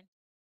be fine.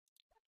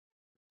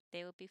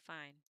 They will be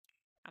fine.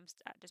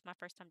 This is my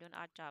first time doing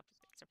odd jobs.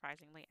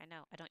 Surprisingly, I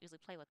know. I don't usually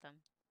play with them.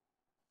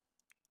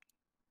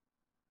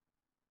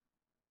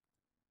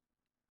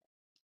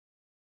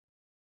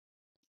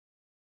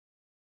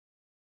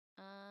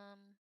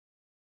 Um,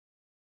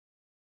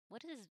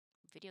 what is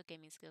his video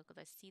gaming skill?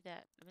 Because I see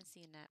that. I've been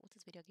seeing that. What's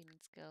his video gaming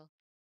skill?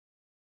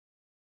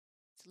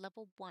 It's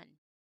level 1.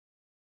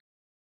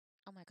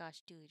 Oh my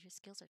gosh, dude, your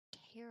skills are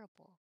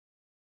terrible.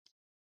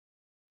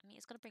 I mean,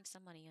 it's gonna bring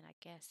some money in, I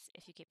guess,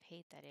 if you get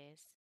paid, that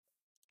is.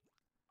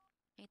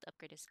 I need to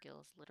upgrade his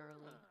skills,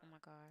 literally. Oh my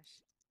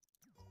gosh.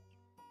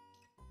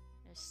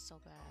 They're so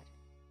bad.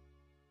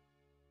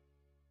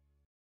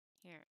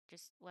 Here,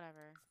 just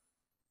whatever.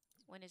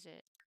 When is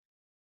it?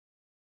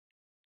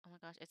 Oh my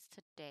gosh, it's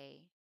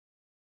today.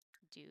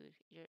 Dude,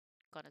 you're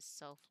gonna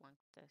so flunk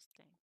this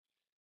thing.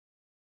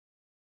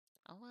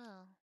 Oh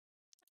well.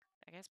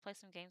 I guess play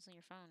some games on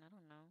your phone. I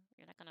don't know.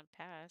 You're not gonna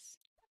pass.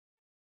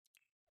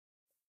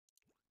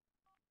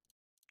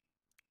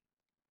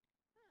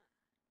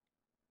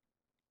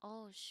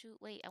 Oh shoot,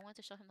 wait, I want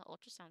to show him the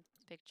ultrasound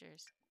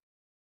pictures.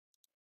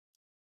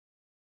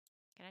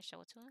 Can I show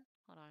it to him?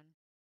 Hold on.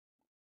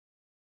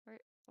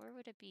 Where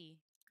would it be?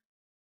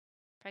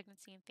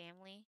 Pregnancy and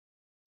family?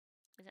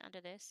 Is it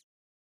under this?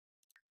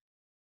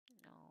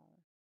 No.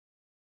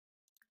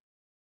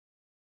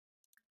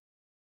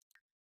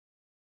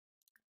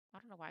 I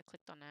don't know why I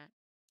clicked on that.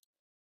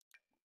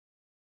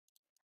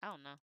 I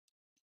don't know.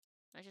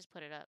 Let's just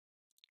put it up.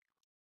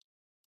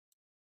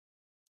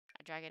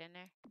 I drag it in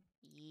there.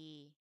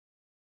 Yee.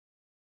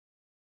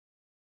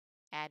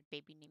 Add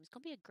baby name. It's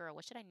gonna be a girl.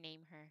 What should I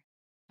name her?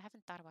 I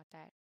haven't thought about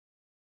that.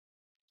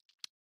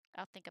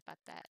 I'll think about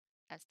that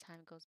as time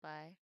goes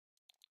by.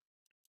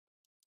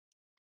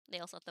 They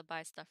also have to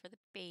buy stuff for the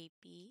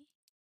baby.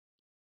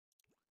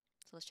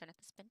 So let's try not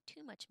to spend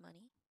too much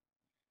money.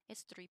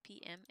 It's 3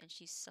 p.m. and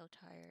she's so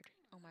tired.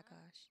 Oh my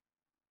gosh.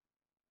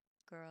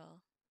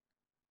 Girl.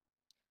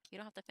 You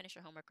don't have to finish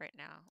your homework right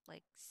now.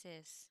 Like,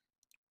 sis.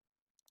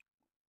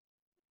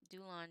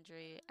 Do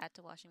laundry, add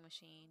to washing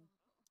machine.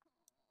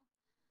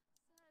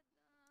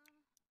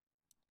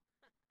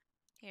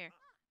 Here,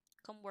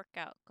 come work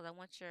out because I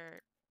want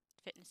your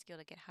fitness skill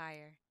to get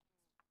higher.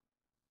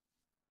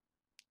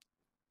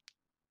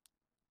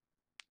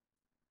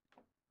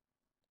 Oh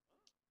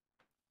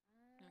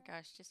my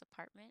gosh, this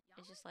apartment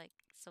is just like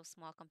so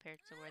small compared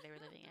to where they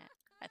were living at,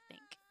 I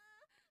think.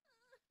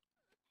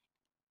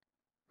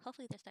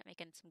 Hopefully they start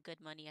making some good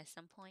money at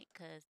some point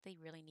because they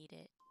really need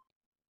it.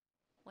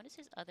 When does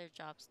his other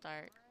job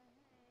start?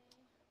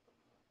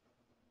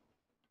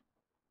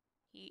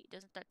 He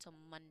doesn't start till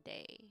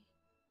Monday.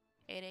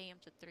 8 a.m.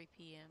 to 3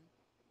 p.m.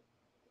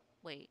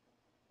 Wait.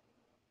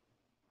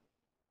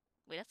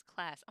 Wait, that's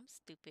class. I'm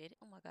stupid.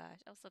 Oh my gosh.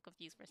 I was so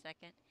confused for a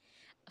second.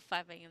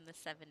 5 a.m. to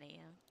 7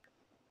 a.m.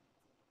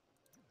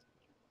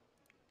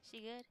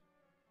 She good?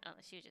 Oh,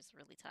 she was just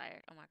really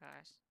tired. Oh my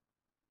gosh.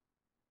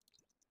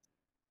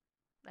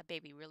 That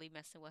baby really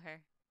messing with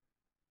her.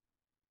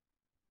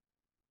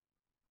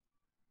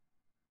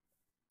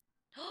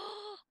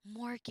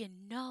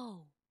 Morgan,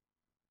 no.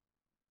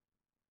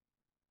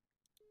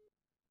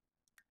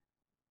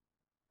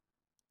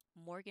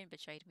 Morgan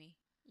betrayed me.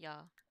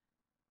 Y'all.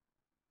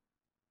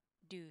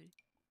 Dude.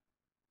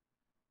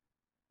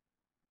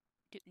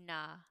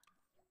 Nah.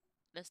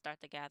 Let's start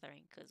the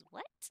gathering. Cause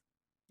what?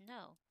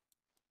 No.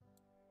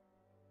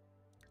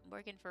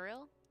 Morgan, for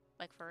real?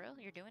 Like for real?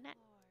 You're doing that?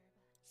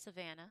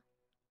 Savannah.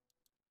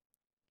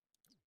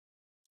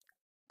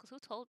 Cause who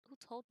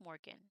told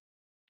Morgan?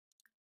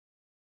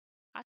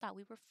 I thought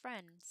we were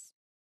friends.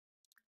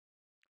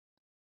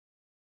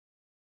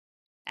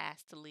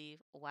 Asked to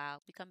leave.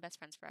 Wow. Become best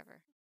friends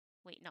forever.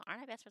 Wait, no,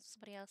 aren't I best friends with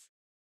somebody else?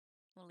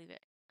 We'll leave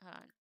it. Hold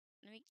on.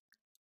 Let me.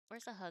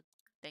 Where's the hug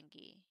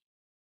thingy?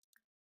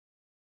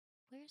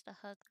 Where's the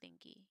hug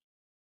thingy?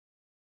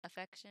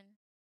 Affection?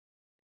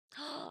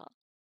 No.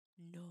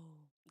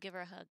 Give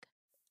her a hug.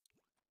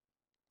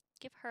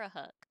 Give her a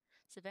hug.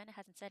 Savannah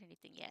hasn't said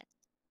anything yet.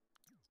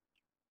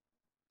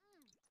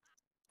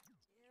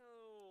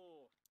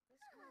 Ew.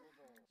 That's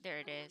horrible. There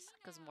it is.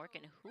 Because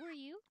Morgan, who are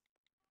you?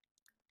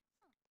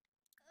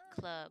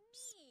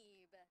 Clubs.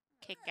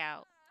 kick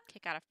out,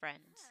 kick out of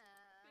friends.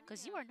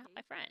 Because you are not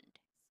my friend.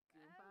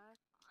 Scuba.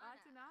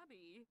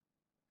 Watanabe.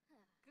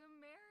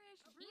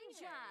 Gamerish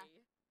Inja.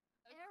 Brihei.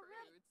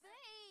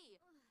 Erepay.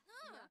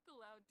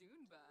 Nakalao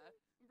Dunba.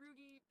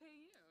 Brugi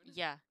Payun.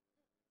 Yeah,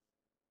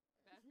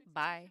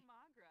 bye.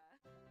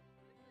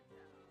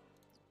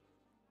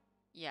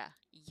 Yeah,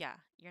 yeah,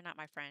 you're not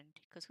my friend.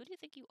 Because who do you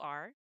think you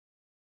are?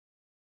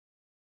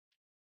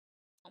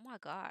 Oh my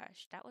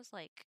gosh, that was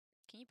like,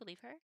 can you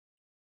believe her?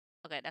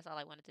 Okay, that's all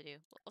I wanted to do.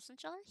 Well,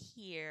 since y'all are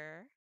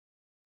here,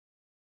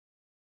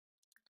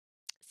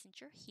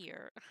 since you're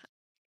here,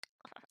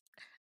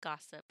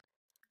 gossip.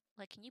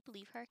 Like, can you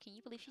believe her? Can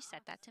you believe she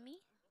said that to me?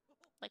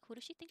 Like, who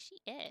does she think she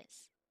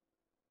is?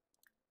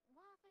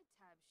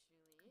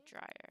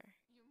 Dryer.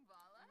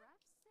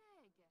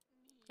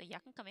 So y'all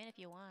can come in if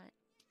you want.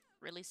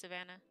 Really,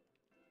 Savannah?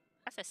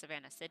 I said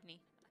Savannah,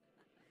 Sydney.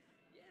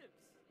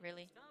 Yibs.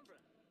 Really? Stambra.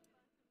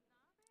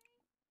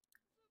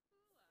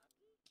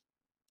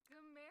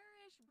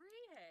 Gamerish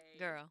Brihei.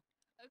 Girl.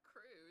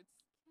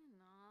 Accruits.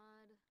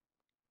 Cannot.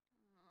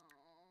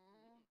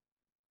 Oh.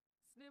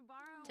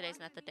 Snibara Today's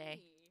not the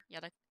day.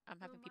 Watani. Y'all, I'm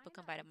having people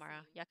come by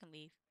tomorrow. Y'all can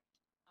leave.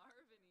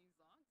 Arvini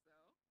Zongso.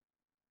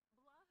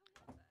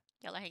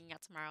 Y'all are hanging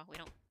out tomorrow. We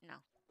don't, no.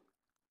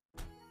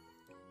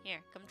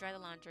 Here, come dry the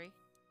laundry.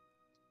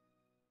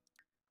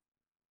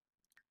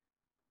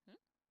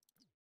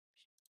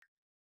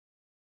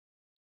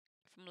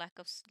 From lack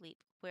of sleep,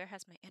 where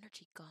has my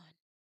energy gone?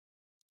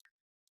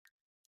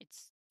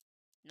 It's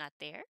not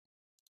there?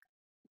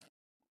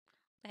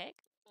 The heck?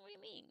 What do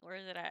you mean? Where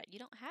is it at? You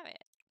don't have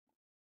it.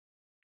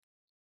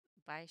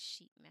 Buy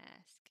sheet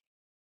mask.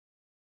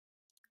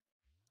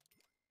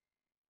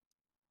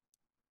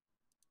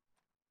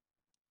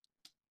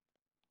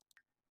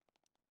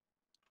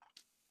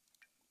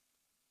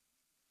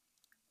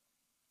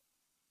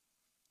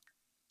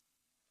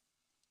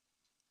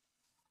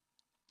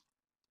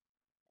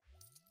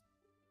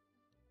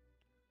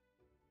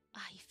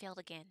 Ah, he failed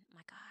again.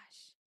 My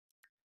gosh.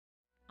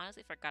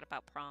 Honestly forgot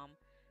about prom.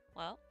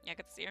 Well, I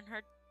get to see her in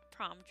her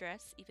prom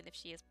dress, even if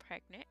she is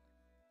pregnant.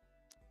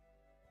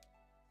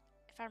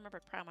 If I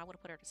remembered prom, I would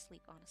have put her to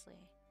sleep, honestly.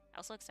 I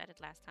was so excited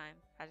last time.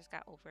 I just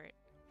got over it.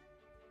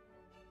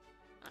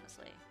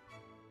 Honestly.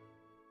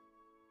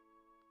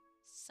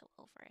 So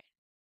over it.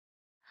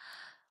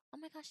 Oh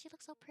my gosh, she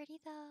looks so pretty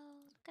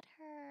though. Look at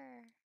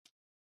her.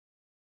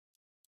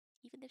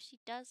 Even if she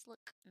does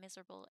look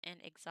miserable and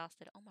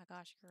exhausted. Oh my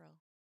gosh, girl.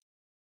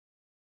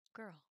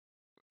 Girl.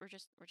 We're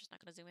just not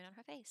gonna zoom in on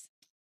her face.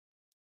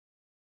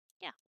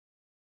 Yeah.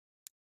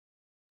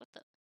 What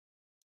the?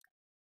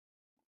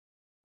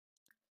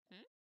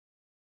 Hmm?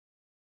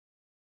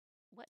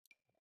 What?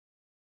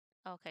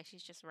 Oh, okay,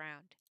 she's just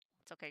round.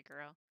 It's okay,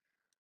 girl.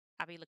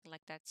 I'll be looking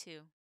like that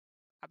too.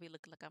 I'll be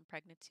looking like I'm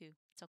pregnant too.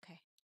 It's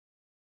okay.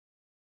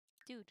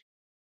 Dude,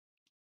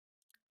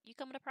 you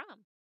coming to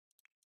prom?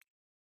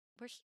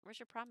 Where's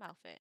your prom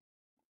outfit?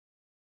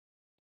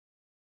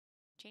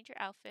 Change your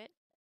outfit.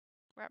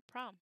 We're at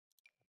prom.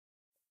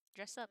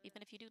 Dress up,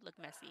 even if you do look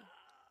messy.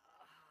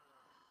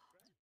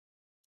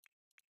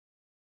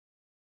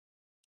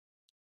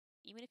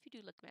 Even if you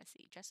do look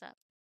messy, dress up.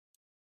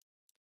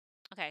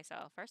 Okay,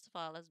 so first of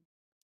all, let's.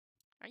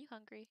 Are you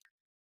hungry?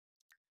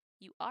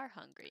 You are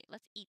hungry.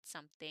 Let's eat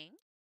something.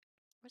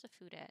 Where's the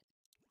food at?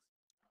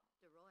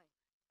 DeRoy.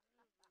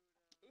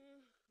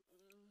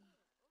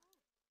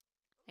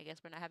 I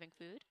guess we're not having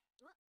food.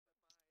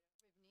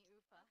 Rivni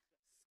Ufa.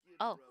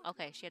 Oh,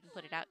 okay. She hadn't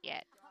put it out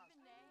yet.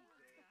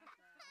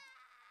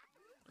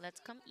 Let's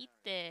come eat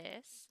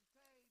this.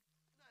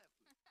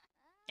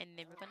 And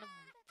then we're gonna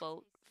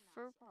vote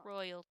for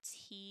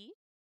royalty.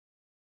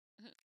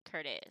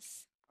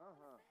 Curtis.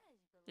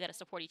 We gotta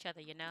support each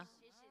other, you know?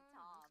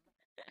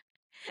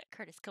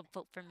 Curtis, come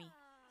vote for me.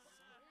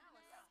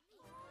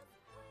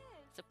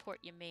 Support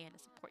your man and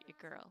support your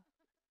girl.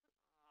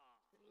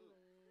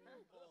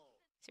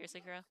 Seriously,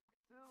 girl?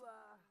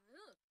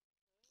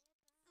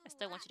 I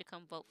still want you to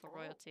come vote for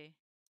royalty.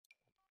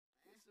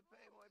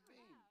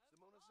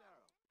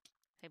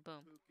 Hey,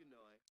 boom.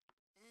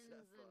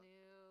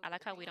 I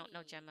like how we don't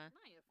know Gemma.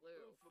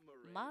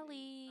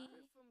 Molly.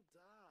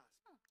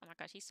 Oh my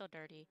gosh, he's so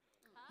dirty.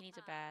 He needs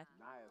a bath.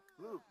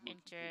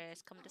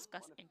 Interest. Come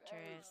discuss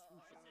interest.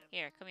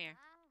 Here, come here.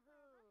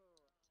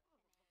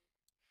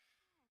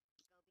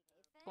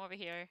 Come over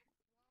here.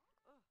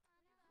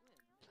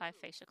 Apply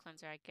facial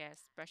cleanser, I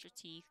guess. Brush your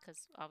teeth,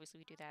 because obviously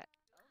we do that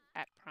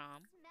at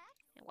prom.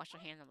 And wash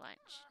your hands at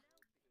lunch.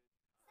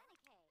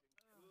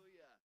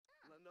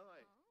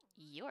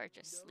 You're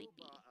just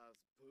sleepy.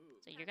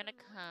 So you're gonna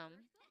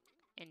come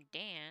and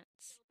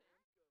dance.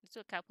 Let's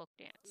do a cowpoke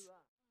dance.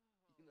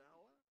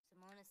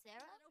 Simona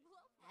Sarah?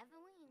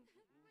 Evelyn.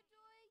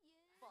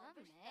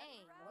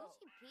 Hey,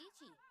 Lucy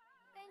Peachy.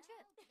 Bang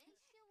trip.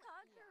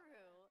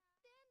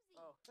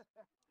 Oh,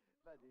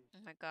 Oh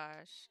my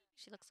gosh.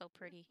 She looks so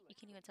pretty. You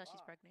can't even tell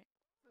she's pregnant.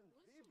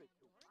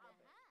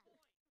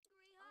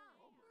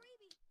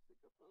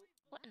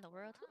 What in the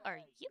world? Who are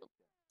you?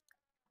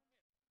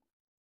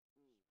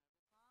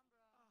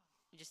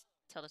 You just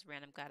tell this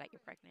random guy that you're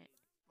pregnant.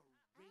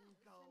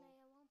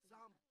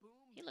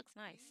 He looks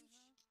nice.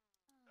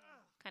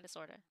 Kinda,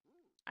 sorta.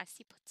 I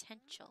see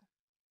potential.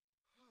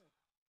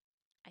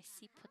 I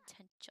see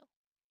potential.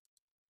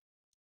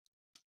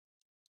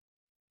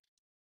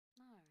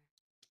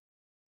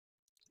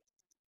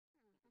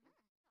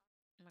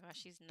 Oh my gosh,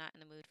 she's not in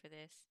the mood for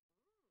this.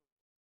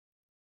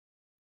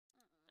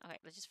 Okay,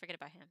 let's just forget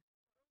about him.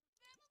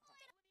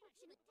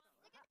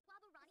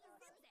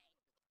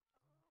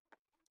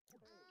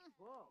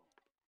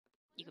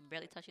 You can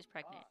barely tell she's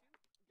pregnant.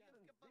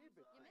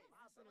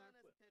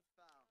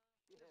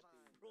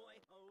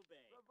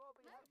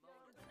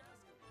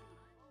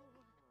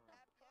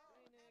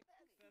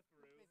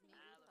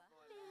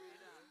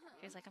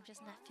 He's like, I'm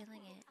just not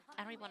feeling it.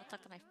 I don't even want to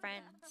talk to my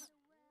friends.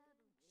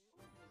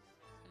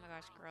 Oh my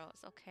gosh, girl,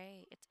 it's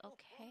okay. It's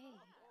okay.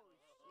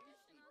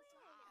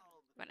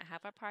 We're gonna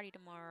have our party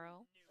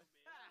tomorrow.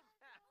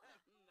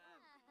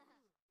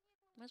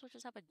 Might as well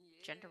just have a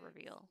gender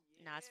reveal.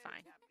 Nah, it's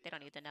fine. They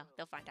don't need to know.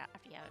 They'll find out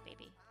after you have a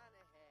baby.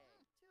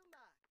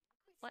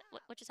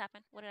 What just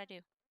happened? What did I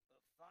do?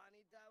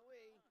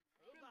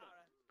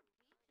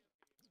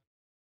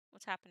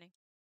 What's happening?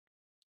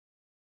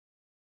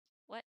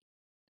 What?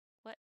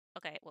 What?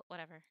 Okay,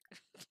 whatever.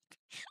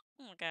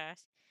 Oh my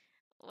gosh.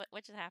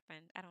 What just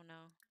happened? I don't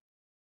know.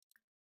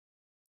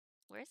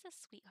 Where's the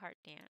sweetheart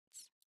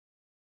dance?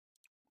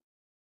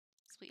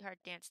 Sweetheart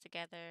dance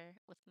together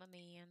with my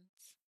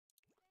mans.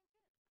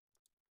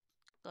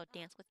 Go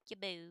dance with your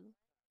boo.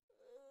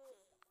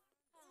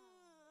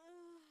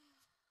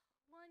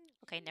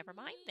 Okay, never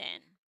mind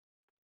then.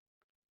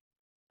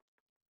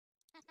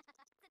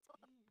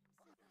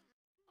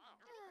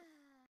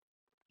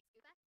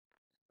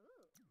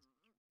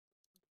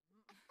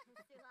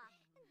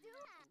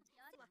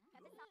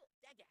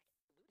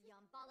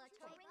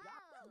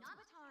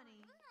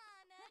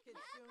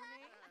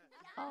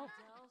 Oh,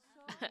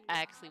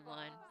 I actually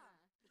won.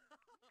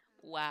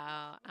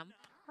 Wow, I'm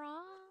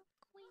prom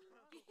queen.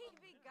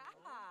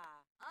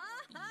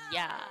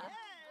 Yeah.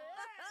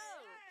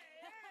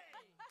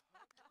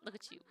 Look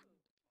at you.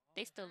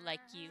 They still like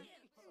you.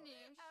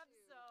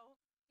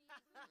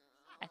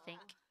 I think.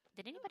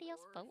 Did anybody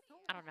else vote?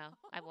 I don't know.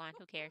 I won.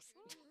 Who cares?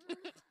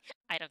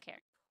 I don't care.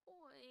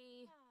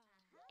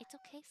 It's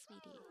okay,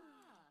 sweetie.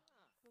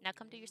 Now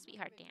come do your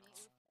sweetheart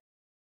dance.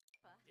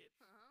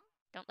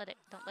 Don't let it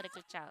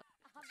glitch out.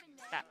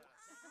 Stop.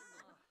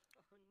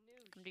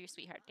 Come do your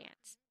sweetheart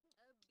dance.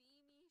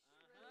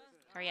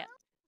 Hurry up.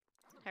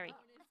 Hurry.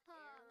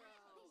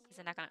 Is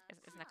it not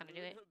gonna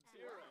do it?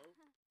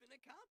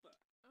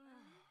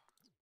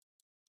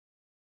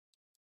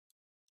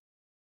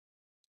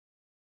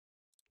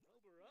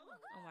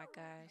 Oh my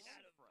gosh.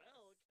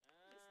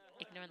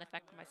 Ignoring the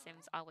fact that my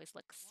Sims always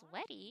look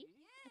sweaty,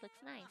 it looks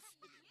nice.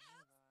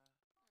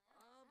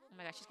 Oh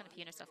my gosh, she's gonna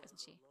pee on herself, isn't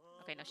she?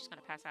 Okay, no, she's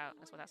gonna pass out.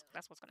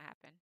 That's what's gonna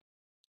happen.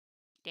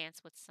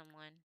 Dance with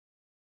someone.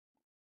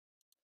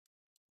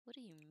 What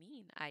do you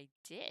mean I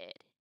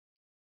did?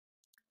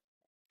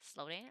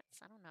 Slow dance?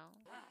 I don't know.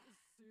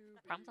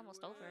 Prom's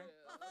almost over.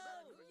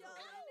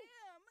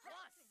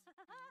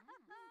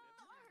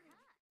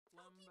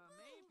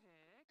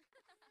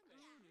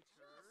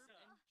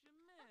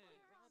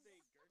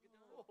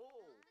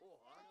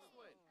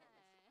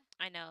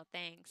 I know,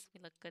 thanks. We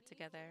look good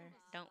together,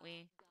 don't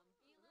we?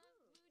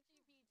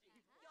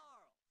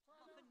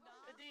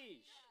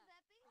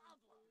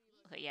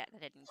 Okay, yeah,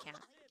 that didn't count.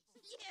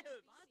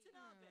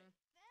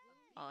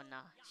 Oh no,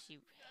 she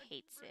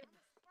hates it.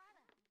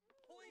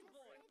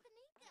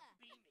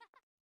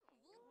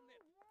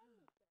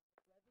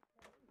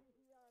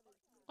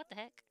 What the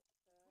heck?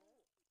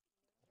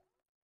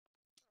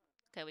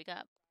 Okay, we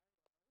got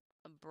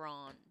a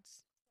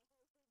bronze.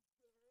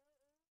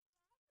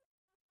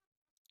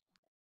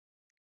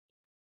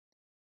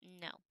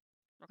 No,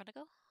 we're gonna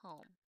go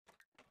home.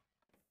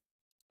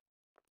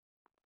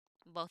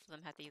 Both of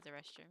them have to use the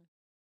restroom.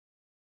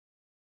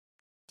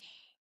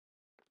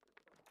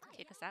 Dang.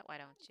 Kick us out, why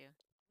don't you?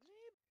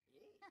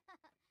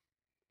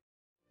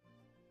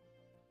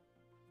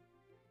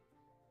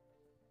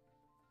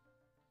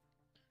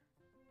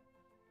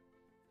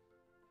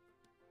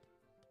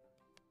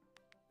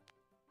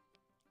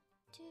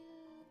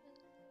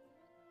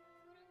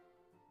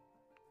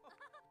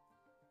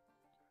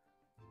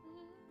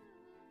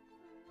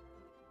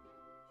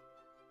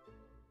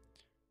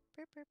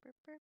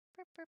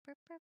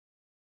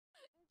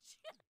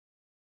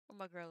 Where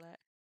my girl at?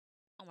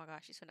 Oh my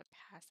gosh, she's gonna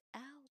pass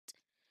out.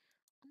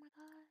 Oh my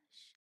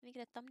gosh. Let me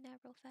get a thumbnail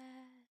real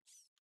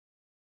fast.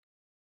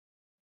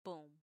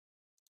 Boom.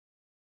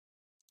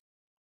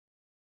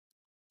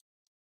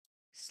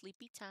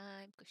 Sleepy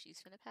time, because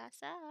she's gonna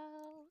pass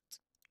out.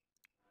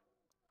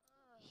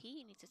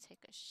 He needs to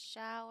take a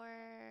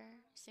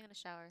shower. Sing in the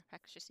shower.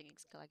 Practice your singing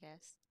skill, I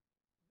guess.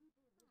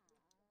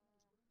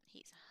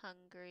 He's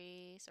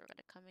hungry, so we're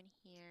gonna come in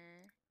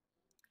here.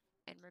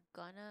 And we're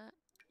gonna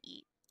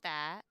eat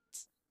that.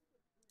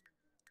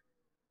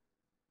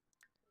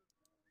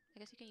 I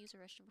guess you can use the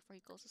restroom before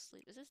he goes to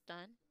sleep. Is this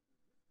done?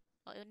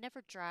 Oh, it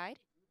never dried?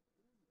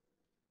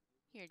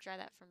 Here, dry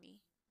that for me.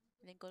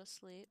 And then go to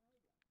sleep.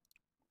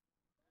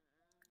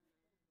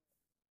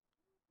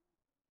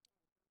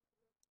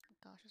 Oh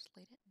gosh, it's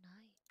late at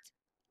night.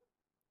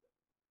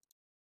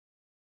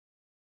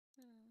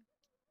 Hmm.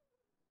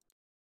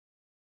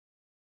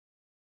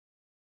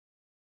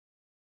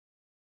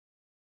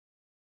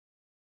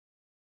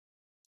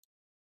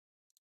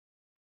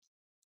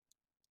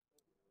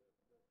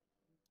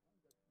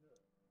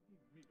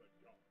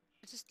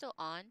 Is it still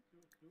on?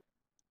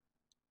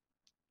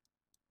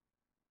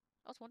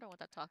 I was wondering what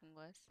that talking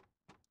was.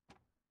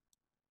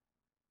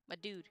 My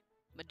dude.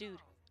 My dude.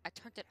 I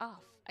turned it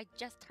off. I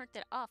just turned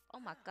it off. Oh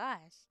my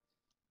gosh.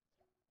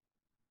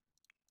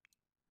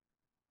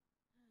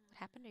 What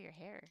happened to your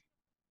hair?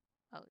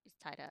 Oh, it's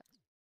tied up.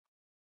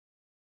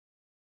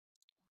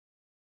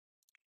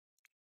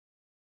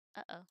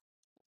 Uh-oh.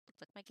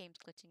 Looks like my game's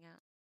glitching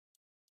out.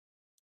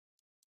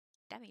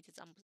 That means it's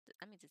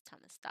time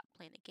to stop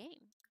playing the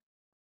game.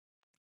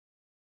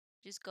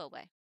 Just go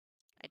away.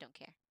 I don't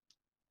care.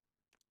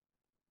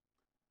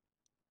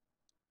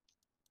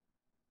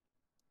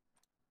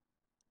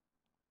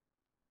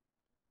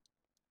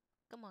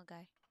 Come on,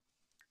 guy.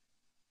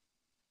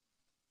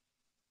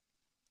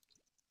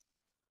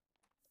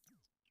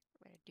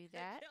 We're gonna do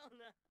that.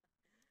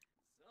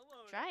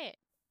 Try it.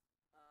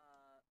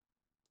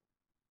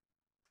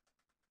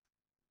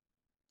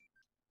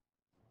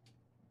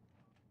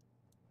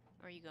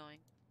 Where are you going?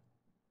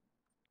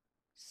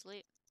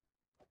 Sleep.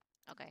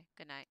 Okay,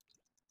 good night.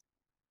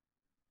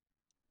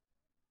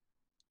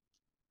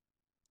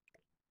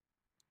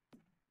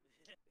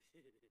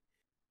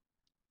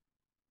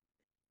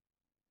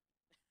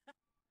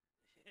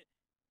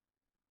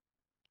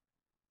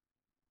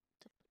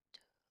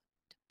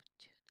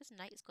 This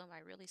night is going by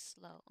really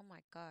slow. Oh my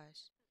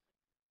gosh.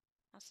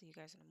 I'll see you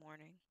guys in the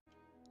morning.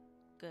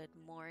 Good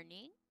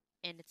morning.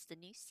 And it's the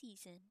new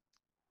season.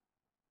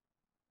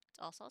 It's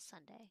also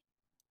Sunday.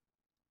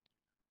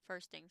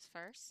 First things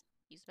first,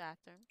 use the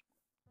bathroom.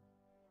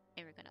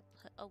 And we're gonna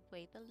put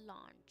away the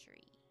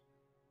laundry.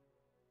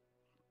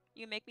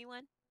 You make me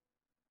one?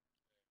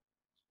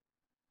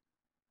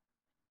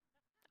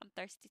 I'm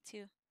thirsty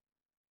too.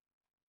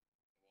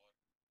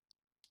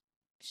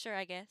 Sure,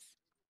 I guess.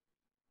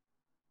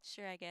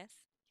 Sure, I guess.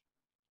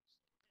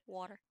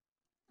 Water.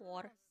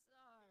 Water.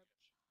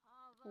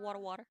 Water,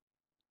 water.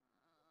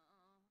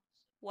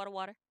 Water,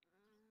 water.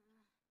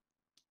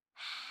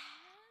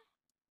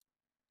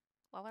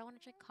 Why would I want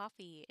to drink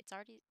coffee? It's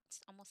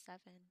almost 7.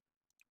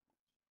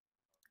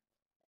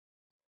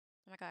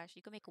 Oh my gosh,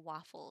 you can make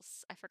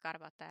waffles. I forgot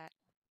about that.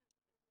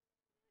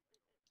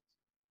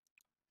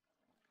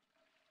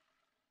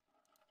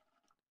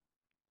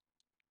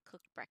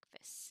 Cook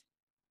breakfast.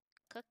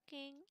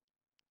 Cooking.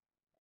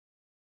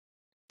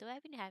 Do I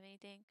even have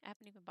anything? I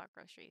haven't even bought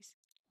groceries.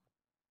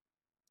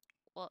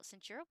 Well,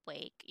 since you're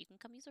awake, you can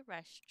come use the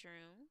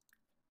restroom.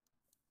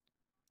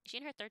 Is she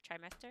in her 3rd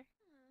trimester?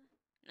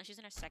 No, she's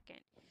in her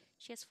 2nd.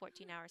 She has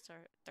 14 hours for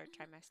her 3rd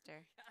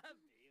trimester.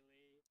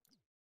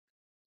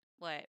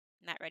 What?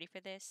 Not ready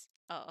for this?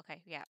 Oh,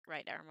 okay. Yeah,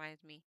 right. That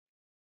reminds me.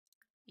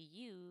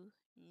 You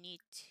need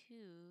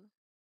to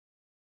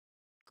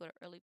go to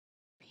early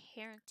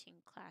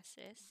parenting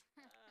classes.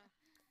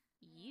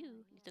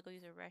 You need to go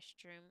use the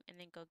restroom and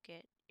then go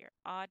get your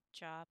odd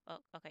job. Oh,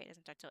 okay. It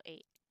doesn't start till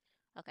 8.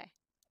 Okay.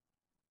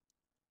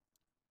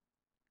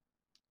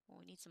 Well,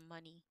 we need some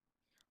money.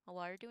 Well,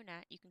 while you're doing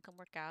that, you can come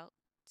work out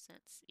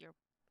since your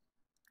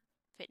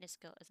fitness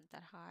skill isn't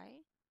that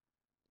high.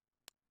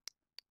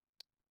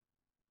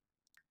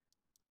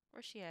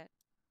 Where's she at?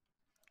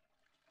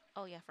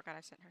 Oh, yeah. I forgot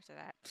I sent her to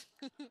that.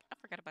 I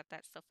forgot about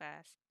that so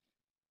fast.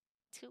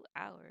 2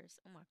 hours.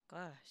 Oh my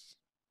gosh.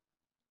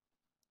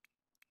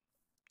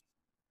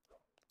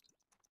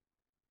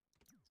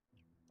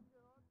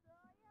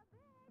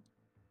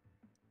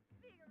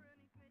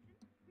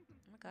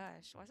 Oh my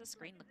gosh. Why does the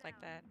screen look like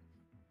that?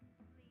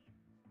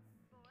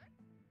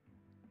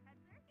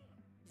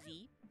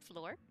 Z,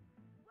 floor.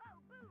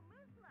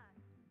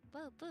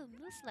 Whoa, boo,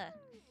 moosla.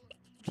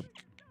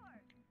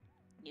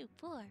 New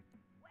board.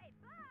 Wait,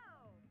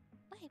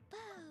 boo.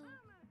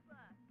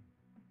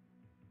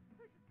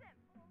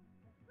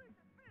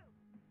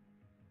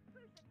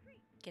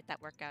 Get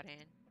that workout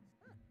in.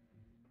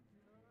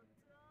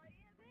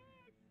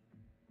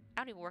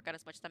 I don't even work out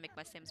as much as I make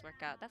my Sims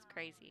work out. That's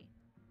crazy.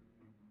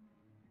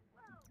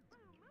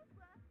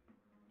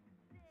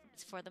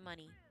 It's for the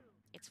money.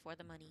 It's for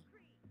the money.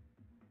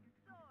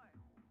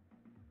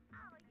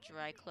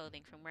 Dry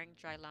clothing from wearing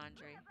dry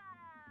laundry.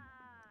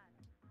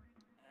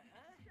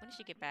 When did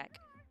she get back?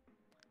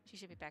 She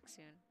should be back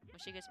soon. When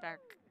she gets back,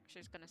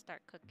 she's gonna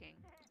start cooking.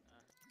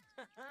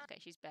 Okay,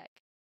 she's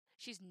back.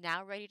 She's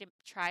now ready to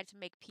try to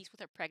make peace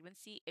with her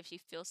pregnancy if she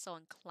feels so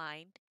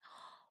inclined.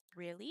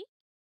 Really?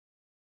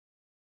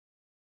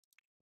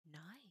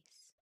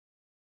 Nice.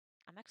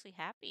 I'm actually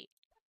happy.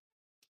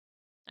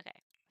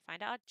 Okay,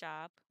 find out a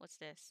job. What's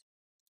this?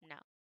 No.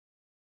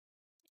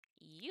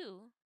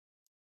 You,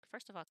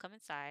 first of all, come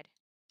inside.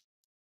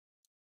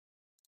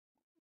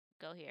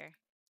 Go here.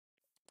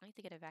 I need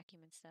to get a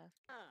vacuum and stuff.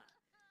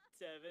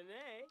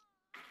 7A.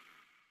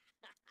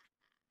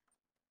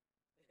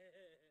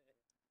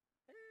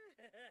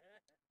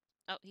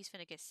 Oh, he's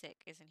finna get sick,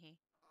 isn't he?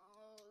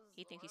 Oh,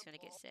 He thinks he's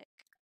finna get Zorpal. sick.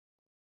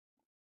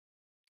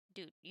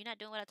 Dude, you not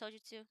doing what I told you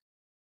to?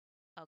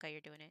 Okay,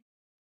 you're doing it.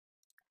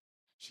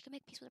 She can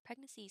make peace with her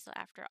pregnancy. So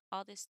after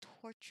all this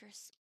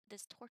torturous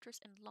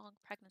and long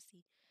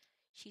pregnancy,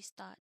 she's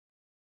thought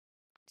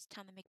it's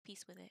time to make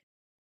peace with it.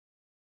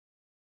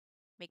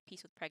 Make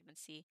peace with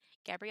pregnancy.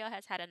 Gabrielle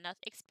has had enough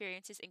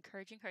experiences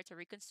encouraging her to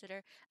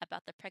reconsider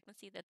about the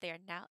pregnancy that they are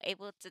now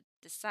able to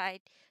decide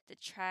to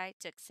try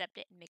to accept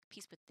it and make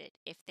peace with it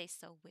if they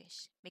so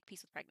wish. Make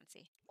peace with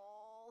pregnancy.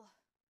 Oh.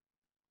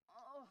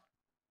 Oh.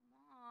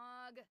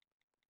 Mog.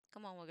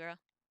 Come on, little girl.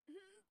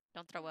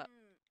 Don't throw up.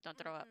 Don't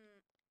throw up.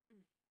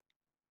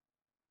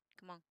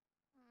 Come on.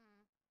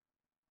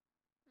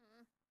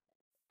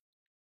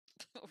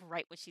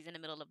 Right when she's in the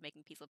middle of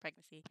making peace with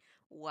pregnancy.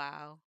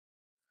 Wow.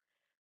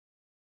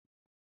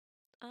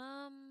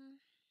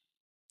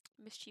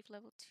 Mischief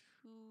level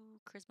 2,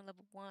 charisma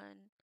level 1,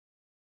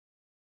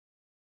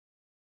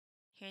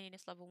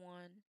 handiness level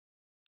 1.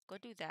 Go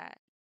do that.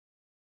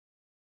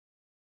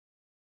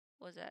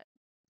 What was that?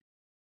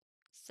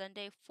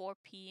 Sunday 4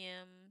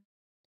 p.m.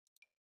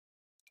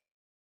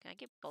 Can I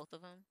get both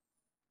of them?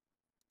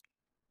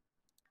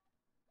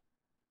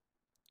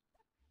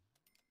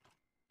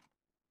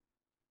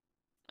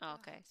 Oh,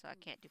 okay, so I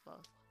can't do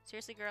both.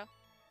 Seriously, girl?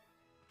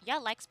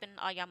 Y'all like spending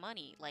all y'all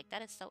money. Like,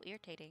 that is so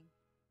irritating.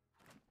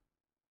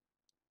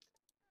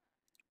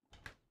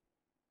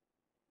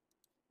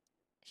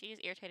 She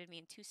just irritated me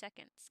in 2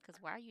 seconds.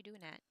 Because why are you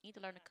doing that? You need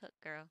to learn to cook,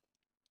 girl.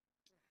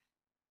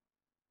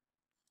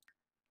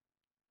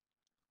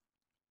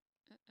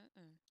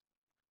 Mm-mm-mm.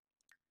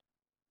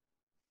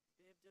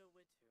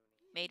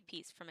 Made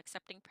peace from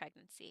accepting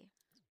pregnancy.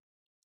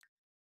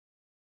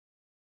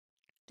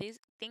 These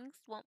things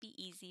won't be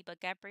easy, but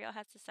Gabrielle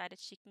has decided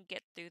she can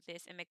get through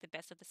this and make the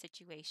best of the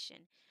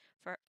situation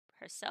for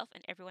herself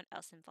and everyone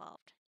else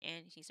involved.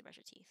 And she needs to brush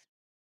her teeth.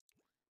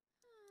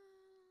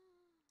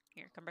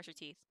 Here, come brush your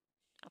teeth.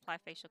 Apply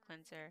facial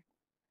cleanser.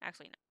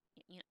 Actually,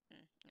 no. No,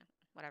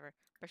 whatever.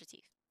 Brush your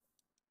teeth.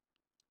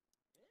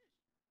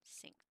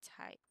 Sink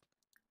type.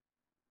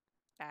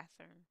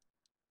 Bathroom.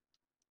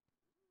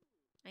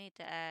 I need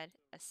to add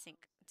a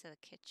sink to the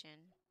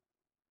kitchen.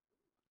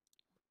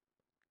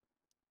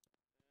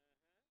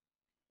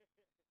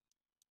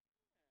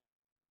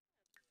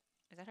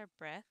 Is that her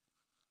breath?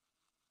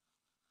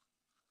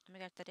 Oh my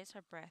god, that is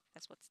her breath.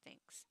 That's what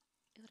stinks.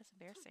 Ew, that's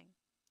embarrassing.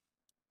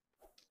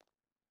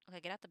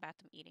 Okay, get out the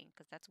bathroom eating,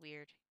 because that's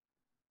weird.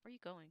 Where are you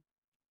going?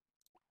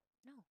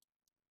 No.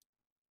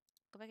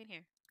 Go back in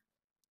here.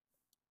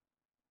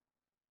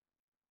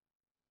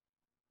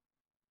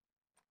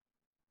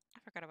 I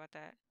forgot about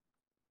that.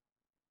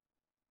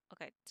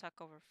 Okay,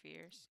 tuck over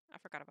fears. I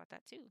forgot about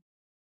that too.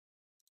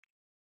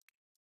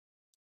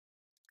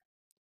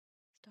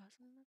 Stars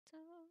in the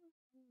tower.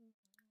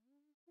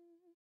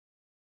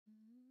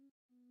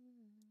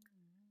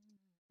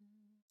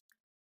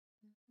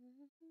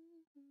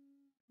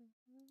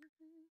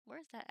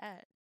 Where's that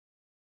at?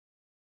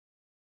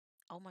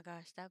 Oh my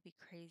gosh, that would be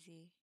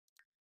crazy.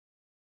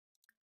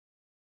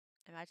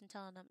 Imagine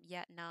telling them,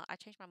 yeah, no, I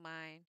changed my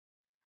mind.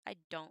 I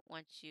don't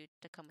want you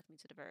to come with me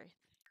to the birth.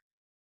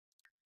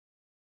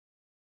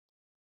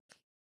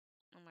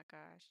 Oh my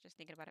gosh, just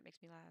thinking about it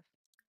makes me laugh.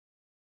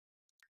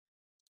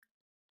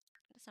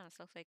 That sounds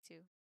so fake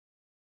too.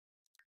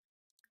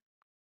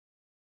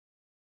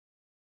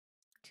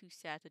 Too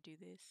sad to do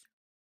this.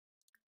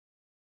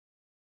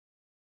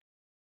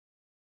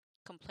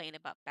 Complain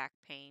about back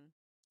pain.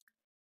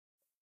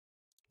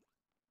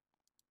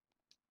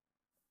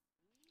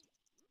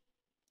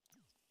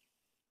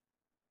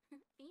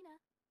 Fina.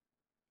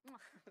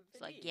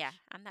 It's like, yeah,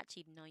 I'm not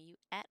cheating on you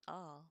at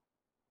all.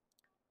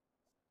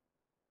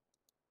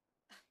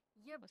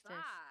 What's this?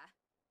 Yaba.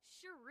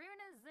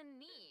 Sharuna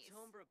Zanice.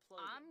 Tombra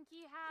Plogan.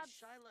 Amki Hab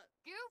Shyla.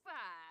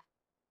 Goofa.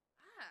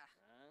 Ah.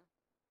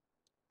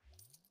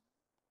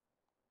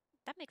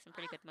 That makes some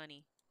pretty good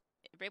money.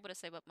 If we're able to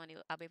save up money,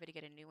 I'll be able to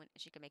get a new one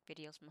and she can make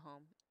videos from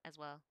home as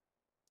well.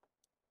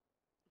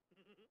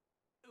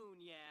 Unyab. Oh.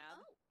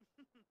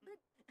 But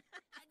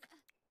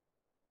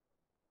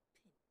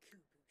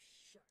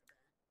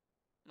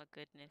My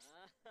goodness.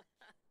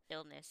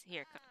 Illness.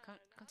 Here,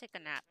 come take a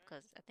nap,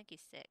 because I think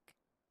he's sick.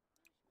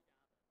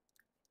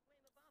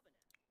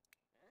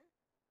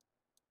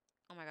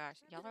 Oh my gosh,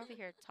 y'all are over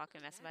here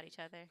talking mess about each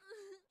other.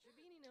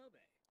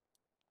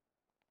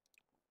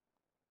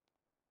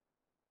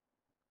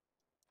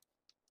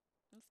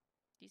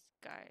 These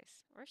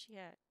guys. Where's she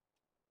at?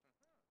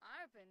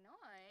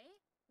 Arpanoi.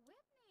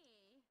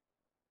 Whitney.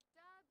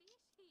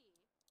 Dabishi.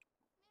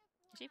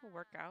 Can she even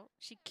work out?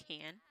 She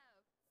can.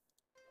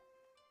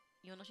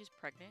 You know she's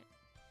pregnant?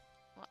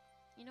 Well,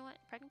 you know what?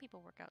 Pregnant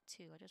people work out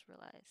too, I just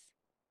realized.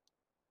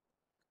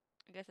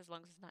 I guess as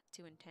long as it's not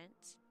too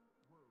intense.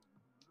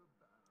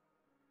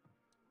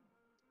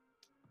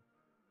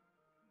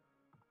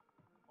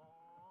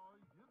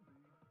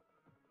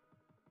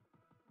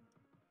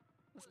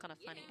 It's kind of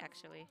funny,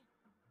 actually.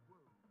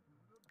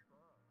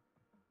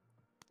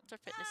 her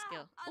fitness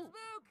skill. Ooh,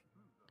 Azbook!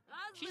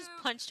 she just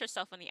punched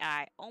herself in the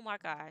eye. Oh my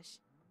gosh.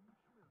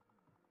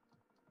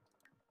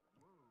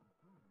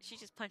 She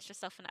just punched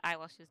herself in the eye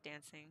while she was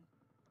dancing.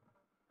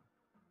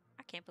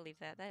 I can't believe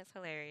that. That is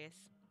hilarious.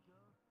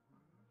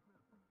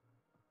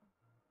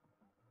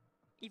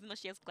 Even though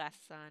she has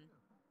glasses on.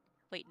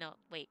 Wait, no,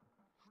 wait.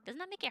 Doesn't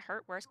that make it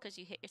hurt worse because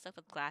you hit yourself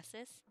with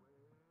glasses?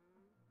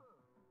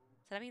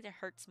 So that means it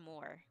hurts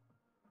more.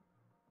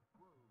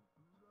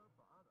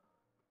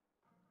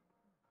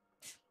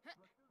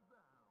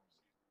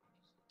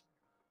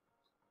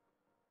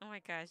 Oh my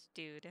gosh,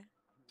 dude.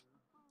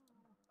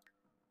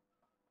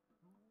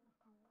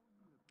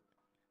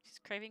 She's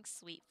craving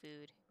sweet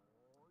food.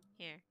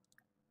 Here,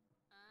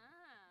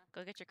 Ah.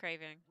 go get your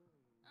craving.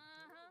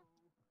 Uh-huh.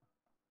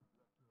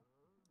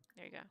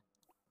 There you go.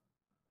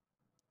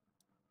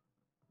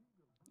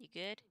 You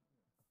good?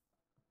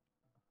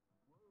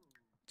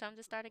 Time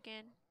to start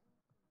again?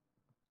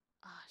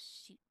 Oh,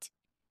 shoot.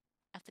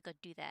 I have to go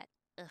do that.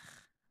 Ugh,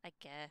 I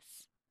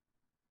guess.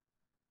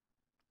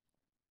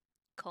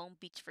 Comb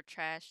beach for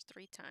trash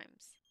 3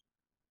 times.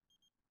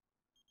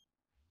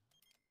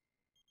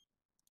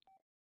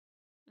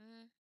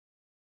 Mm,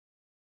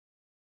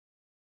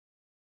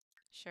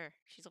 sure,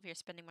 she's over here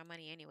spending my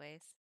money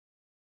anyways.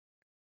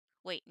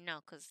 Wait, no,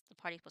 because the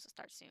party's supposed to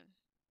start soon.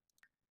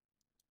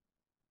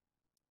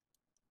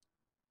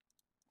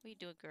 What you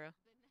doing, girl?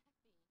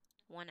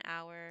 1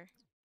 hour.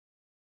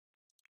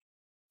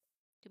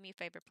 Do me a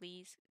favor,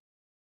 please.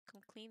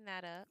 Come clean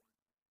that up.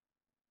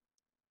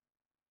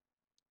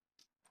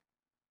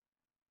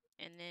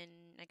 And then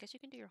I guess you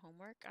can do your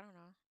homework. I don't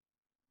know.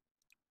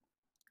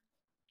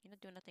 You're not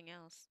doing nothing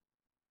else.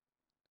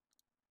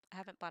 I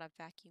haven't bought a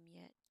vacuum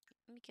yet.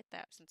 Let me get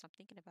that since I'm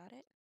thinking about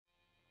it.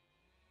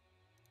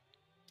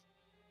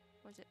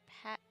 Where's it?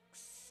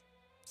 Packs.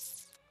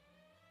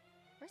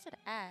 Where's it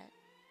at?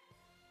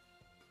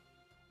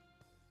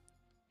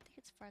 I think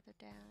it's farther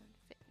down.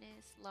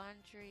 Fitness,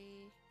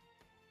 laundry.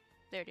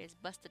 There it is.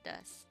 Bust the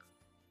dust.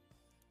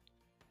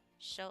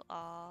 Show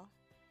all.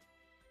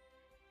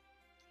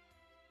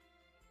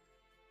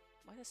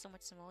 Why is there so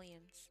much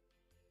simoleons?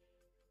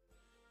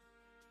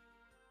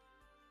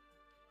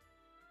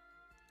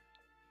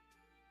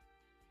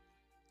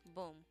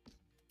 Boom.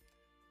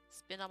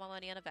 Spend all my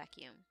money on a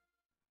vacuum.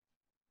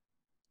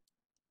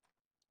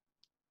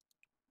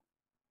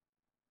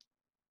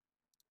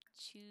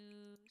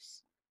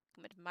 Choose.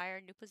 Come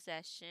admire new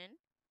possession.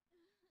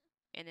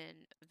 And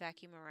then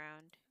vacuum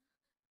around.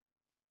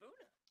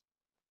 Buna.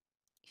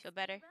 You feel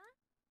better?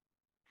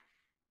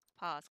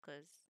 Pause,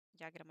 cause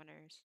y'all get on my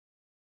nerves.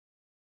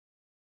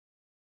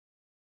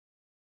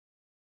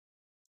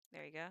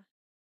 There you go.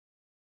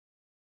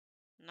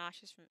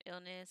 Nauseous from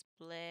illness,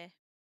 bleh.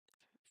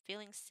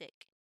 Feeling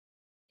sick.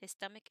 His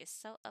stomach is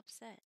so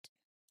upset.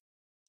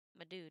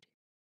 My dude.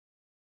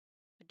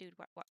 My dude,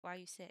 why are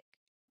you sick?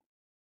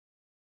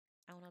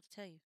 I don't know what to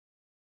tell you.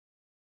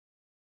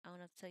 I don't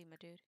know what to tell you, my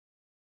dude.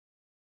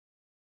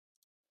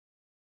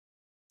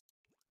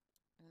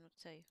 I don't know what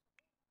to tell you.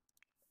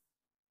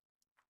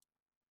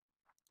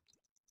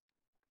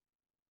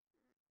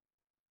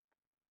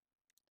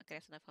 Okay,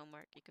 that's enough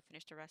homework. You can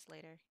finish the rest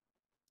later.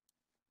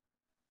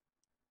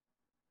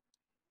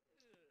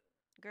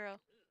 Girl,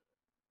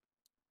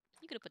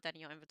 you could have put that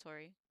in your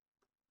inventory.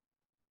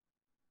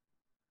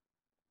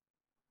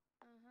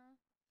 Uh-huh.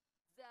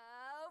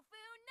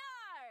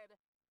 Zofunard!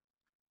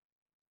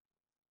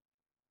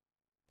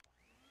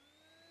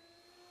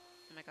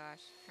 Oh my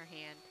gosh, her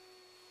hand.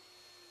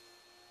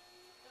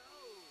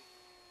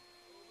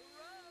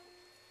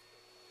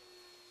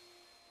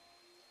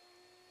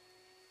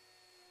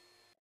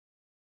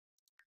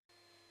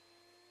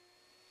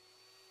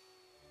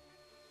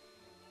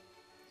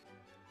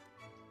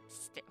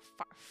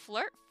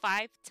 Flirt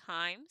 5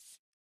 times?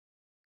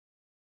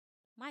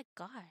 My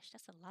gosh,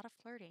 that's a lot of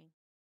flirting.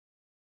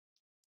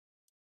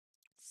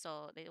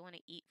 So they want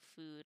to eat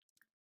food.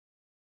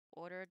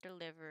 Order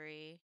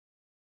delivery.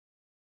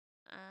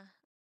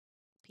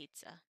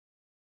 Pizza.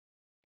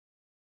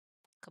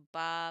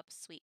 Kebab,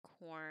 sweet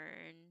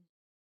corn.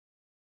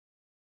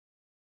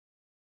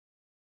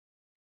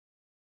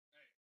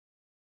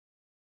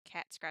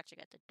 Cat scratching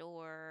at the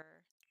door.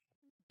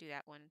 Do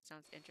that one.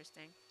 Sounds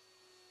interesting.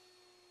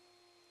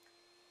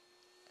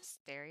 A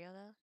stereo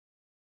though?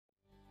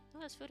 No,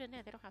 there's food in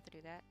there. They don't have to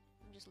do that.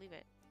 Just leave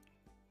it.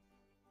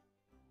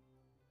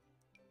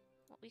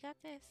 Well, we got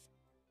this.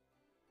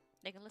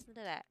 They can listen to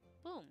that.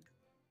 Boom.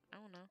 I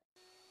don't know.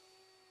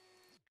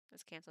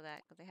 Let's cancel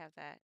that because they have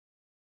that.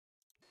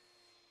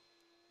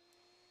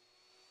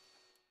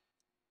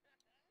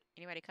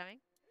 Anybody coming?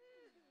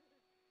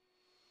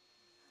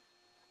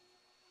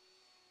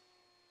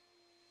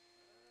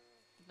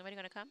 Is nobody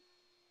gonna come?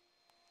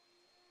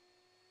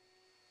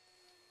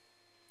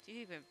 She's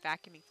even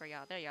vacuuming for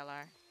y'all. There y'all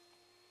are.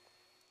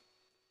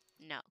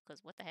 No,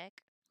 because what the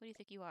heck? Who do you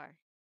think you are?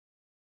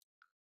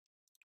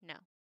 No.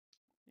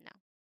 No.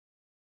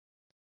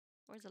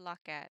 Where's the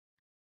lock at?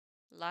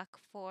 Lock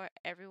for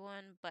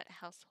everyone but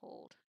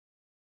household.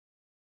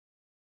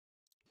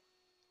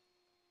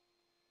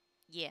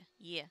 Yeah,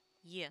 yeah,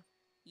 yeah,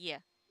 yeah.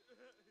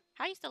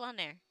 How are you still on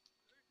there?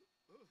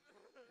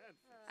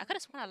 I could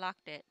have sworn I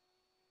locked it.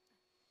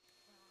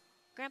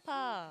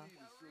 Grandpa!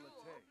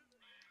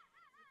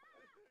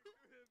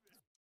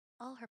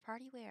 Oh, her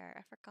party wear.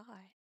 I forgot.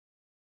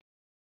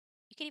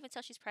 You can't even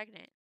tell she's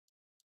pregnant.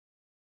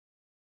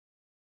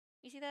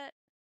 You see that?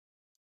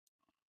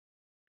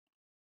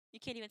 You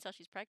can't even tell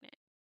she's pregnant.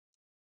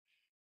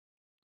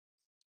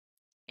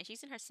 And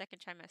she's in her second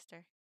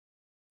trimester.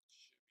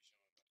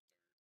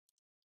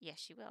 Yes,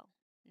 she will.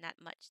 Not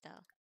much,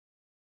 though.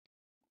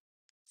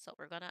 So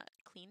we're gonna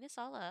clean this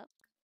all up.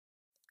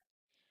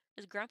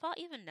 Does Grandpa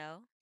even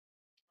know?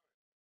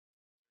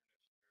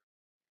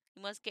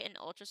 You must get an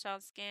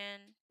ultrasound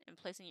scan and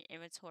place in your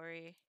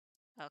inventory.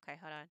 Okay,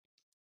 hold on.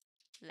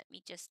 Let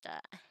me just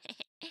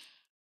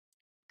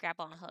grab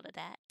on hold of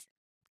that.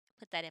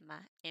 Put that in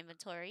my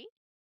inventory.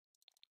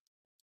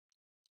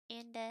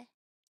 And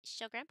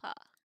show Grandpa.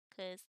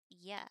 Cause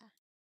yeah.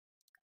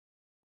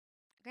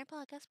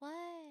 Grandpa, guess what?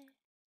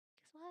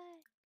 Guess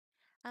what?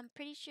 I'm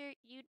pretty sure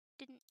you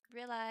didn't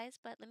realize,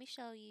 but let me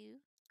show you.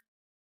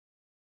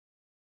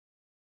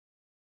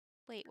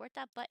 Wait, where'd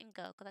that button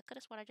go? Cause I could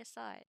have sworn I just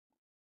saw it.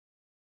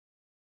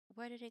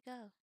 Where did it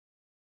go?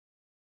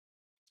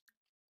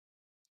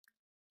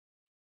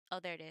 Oh,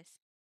 there it is.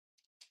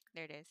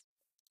 There it is.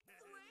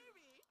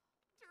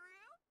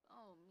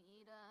 Oh,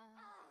 Mita.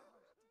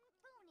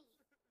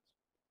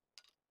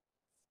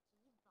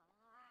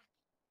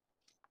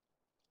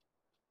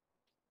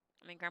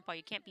 I mean, Grandpa,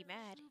 you can't be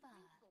mad.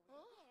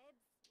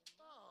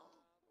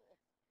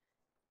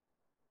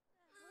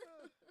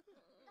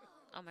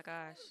 Oh my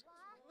gosh.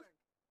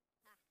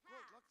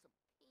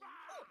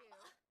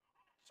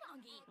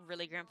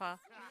 Really, Grandpa?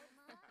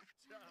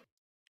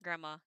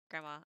 Grandma,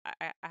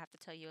 I have to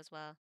tell you as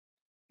well.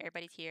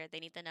 Everybody's here. They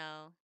need to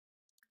know.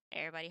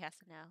 Everybody has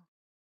to know.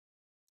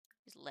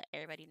 Just let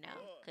everybody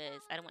know.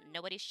 Because I don't want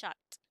nobody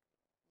shocked.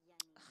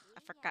 Ugh, I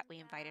forgot we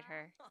invited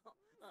her.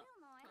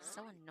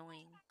 So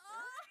annoying.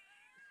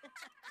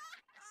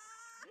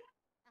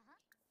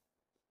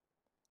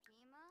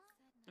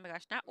 Oh my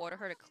gosh, not order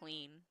her to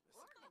clean.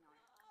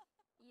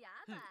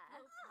 Hmm.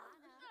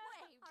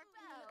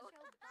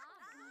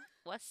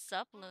 What's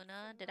up,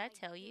 Luna? Did I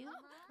tell you?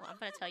 Well, I'm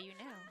gonna tell you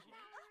now.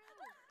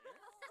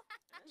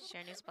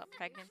 Share news about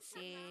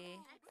pregnancy.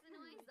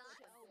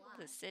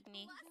 The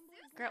Sydney.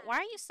 Girl, why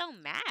are you so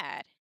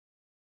mad?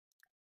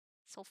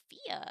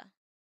 Sophia.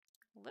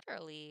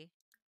 Literally.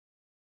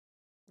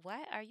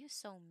 Why are you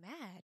so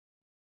mad?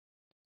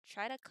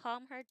 Try to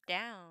calm her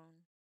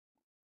down.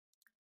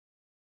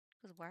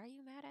 Because why are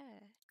you mad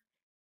at?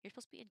 You're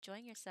supposed to be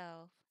enjoying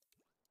yourself.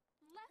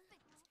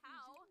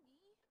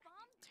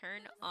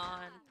 Turn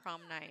on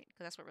prom night.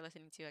 Because that's what we're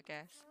listening to, I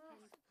guess.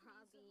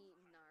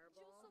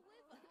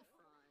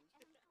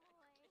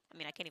 I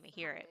mean, I can't even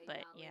hear it,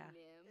 but yeah.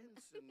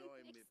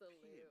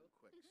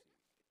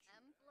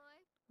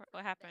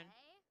 What happened?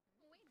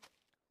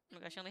 Oh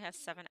my gosh, she only has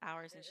 7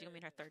 hours and she's gonna be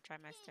in her third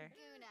trimester.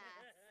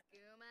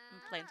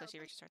 I'm playing until she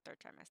reaches her third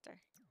trimester.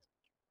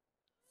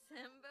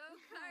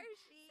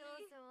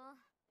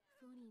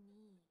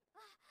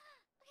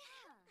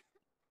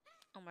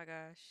 Oh my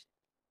gosh.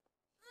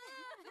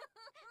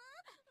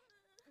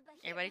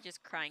 Everybody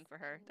just crying for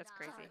her. That's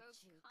crazy.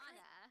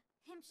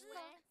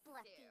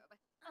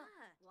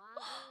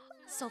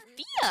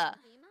 Sophia!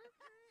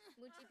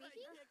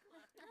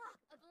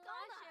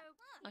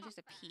 Oh, just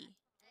a pee.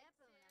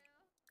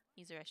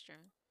 Use the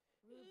restroom.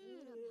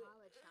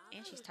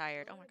 And she's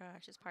tired. Oh my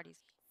gosh, this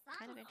party's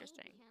kind of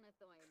interesting.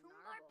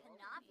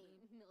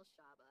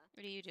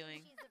 What are you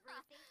doing?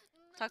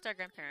 Talk to our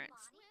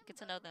grandparents. Get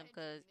to know them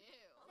because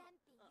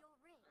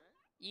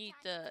you need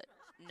to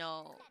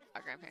know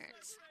our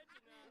grandparents.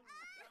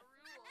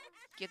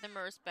 Give them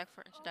a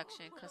respectful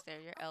introduction because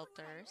they're your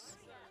elders.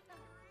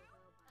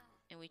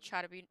 And we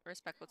try to be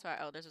respectful to our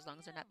elders as long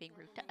as they're not being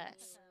rude to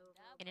us.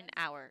 In an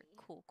hour.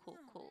 Cool, cool,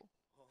 cool.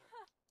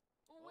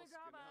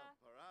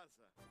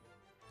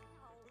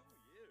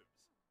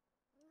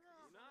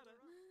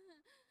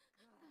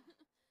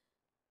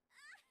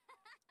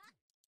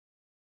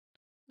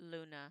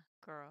 Luna,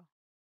 girl.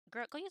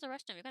 Girl, go use the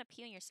restroom. You're gonna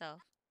pee on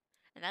yourself.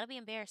 And that'll be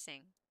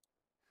embarrassing.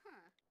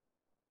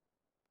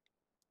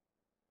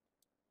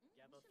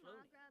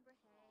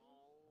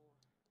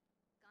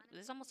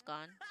 This is almost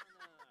gone.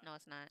 No,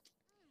 it's not.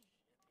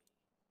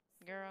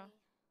 Girl.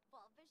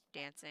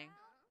 Dancing.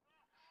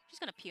 She's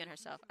gonna pee on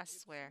herself. I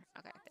swear.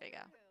 Okay, there you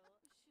go.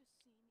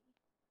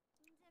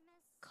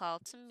 Call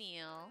to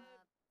meal.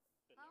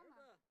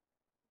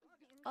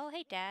 Oh,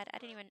 hey, Dad.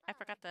 I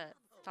forgot to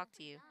talk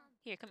to you.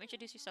 Here, come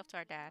introduce yourself to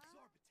our dad.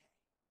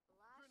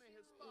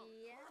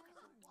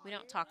 We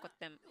don't talk with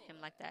him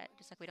like that.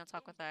 Just like we don't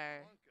talk with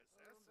our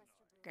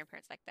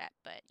grandparents like that.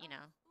 But, you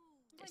know,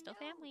 they're still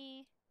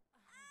family.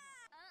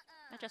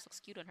 That dress looks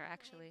cute on her,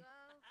 actually.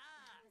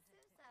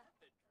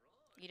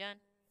 You done?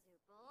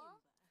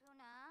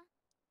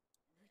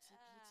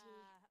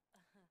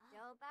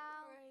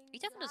 You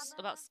talking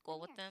about school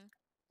with them?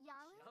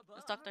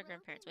 Let's talk to our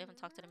grandparents. We haven't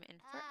talked to them in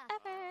Ah,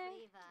 forever.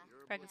 Leva.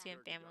 Pregnancy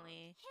and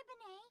family.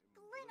 Hibine,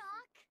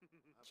 Glinnock,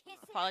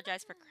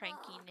 Apologize for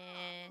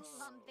crankiness.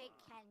 Lumbik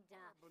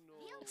Kenda.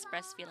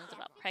 Express feelings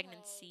about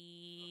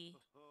pregnancy.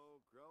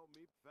 Oh, grow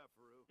me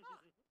pepperu. A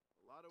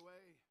lot of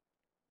way.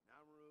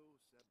 Namru,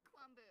 Seb.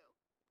 Kwambu.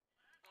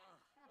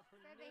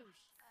 Frebi.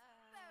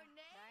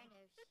 Darnish.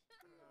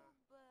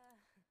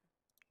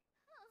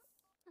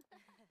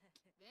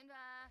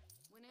 Vinda.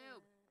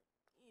 Winu.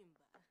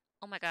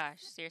 Oh my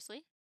gosh,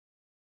 seriously?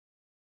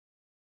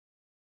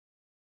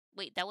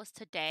 Wait, that was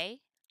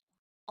today?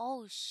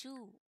 Oh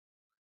shoot.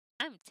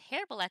 I'm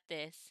terrible at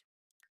this.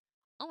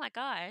 Oh my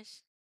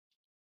gosh.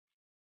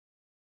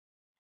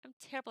 I'm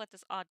terrible at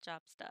this odd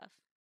job stuff.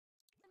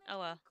 Oh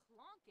well.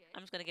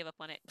 I'm just gonna give up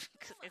on it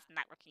because it's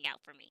not working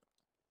out for me.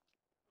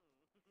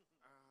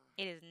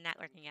 It is not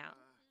working out.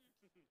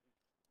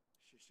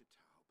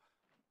 Shishitaub.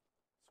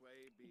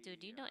 Sway be. Dude,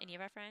 do you know any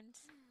of our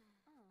friends?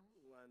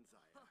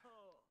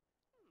 Lanzaya.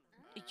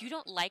 You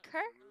don't like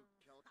her?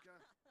 Kelka.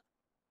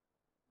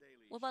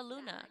 Daily What about Shit.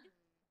 Luna?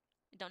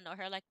 You don't know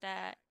her like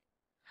that?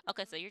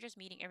 Okay, so you're just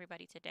meeting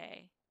everybody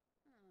today.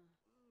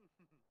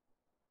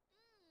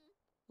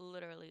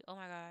 Literally. Oh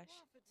my gosh.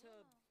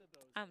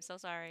 I'm so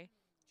sorry.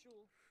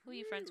 Who are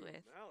you friends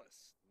with?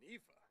 Malice.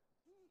 Nifa.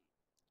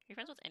 You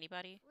friends with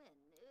anybody?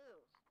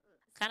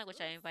 Winu. Kind of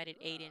wish I invited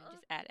Aiden.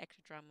 Just add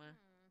extra drama.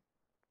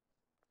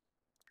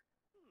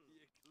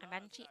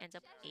 Imagine she ends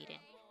up with Aiden.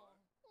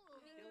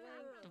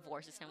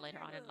 Divorces him later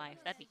on in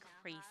life. That'd be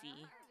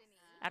crazy.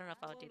 I don't know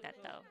if I would do that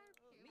though.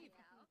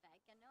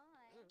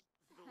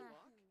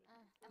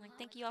 I'm like,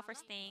 thank you all for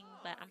staying,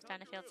 but I'm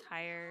starting to feel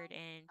tired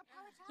and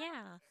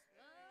yeah.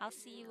 I'll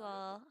see you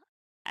all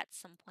at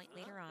some point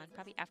later on,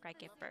 probably after I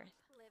give birth.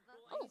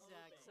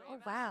 Oh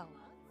wow.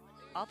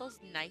 All those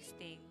nice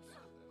things.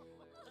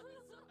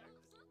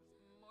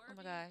 Oh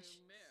my gosh.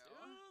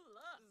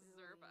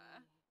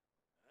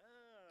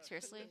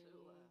 Seriously?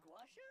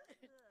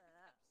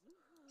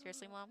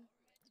 Seriously, Mom?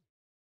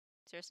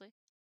 Seriously?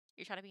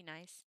 You're trying to be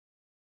nice?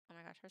 Oh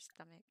my gosh, her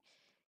stomach.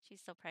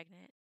 She's so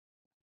pregnant.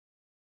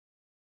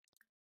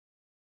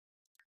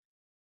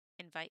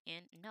 Invite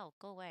in? No,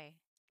 go away.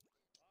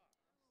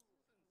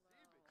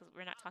 Because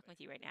we're not talking with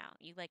you right now.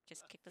 You like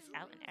just kicked us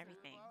out and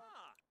everything.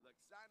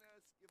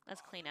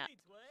 Let's clean up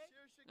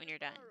when you're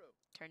done.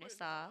 Turn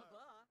this off.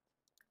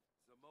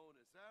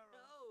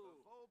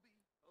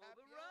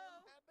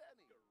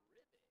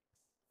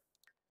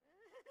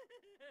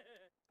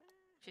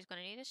 She's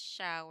gonna need a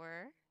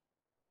shower.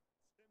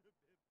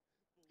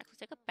 Actually,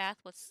 take a bath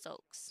with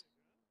soaks.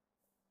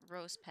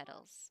 Rose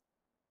petals.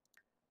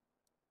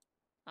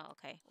 Oh,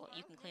 okay. Well,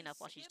 you can clean up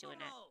while she's doing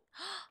it.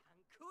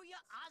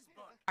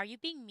 Are you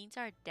being mean to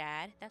our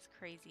dad? That's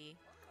crazy.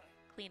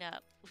 Clean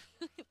up.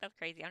 That's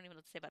crazy. I don't even know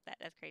what to say about that.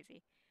 That's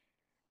crazy.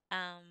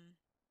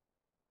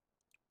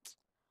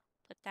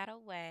 Put that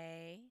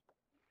away.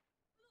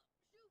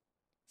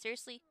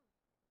 Seriously?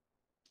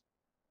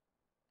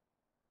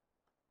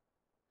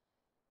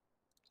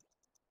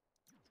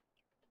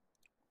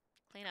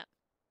 Clean up.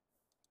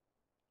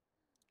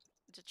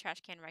 There's a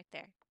trash can right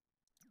there.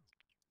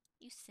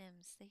 You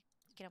Sims, they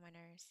get on my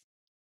nerves.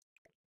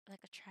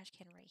 Like a trash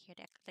can right here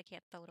that I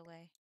can't throw it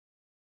away.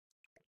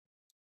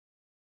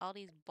 All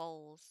these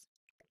bowls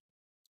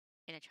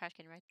in a trash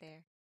can right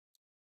there.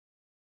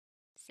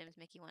 Sims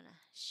make you want to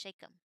shake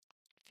them.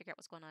 Figure out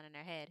what's going on in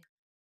their head.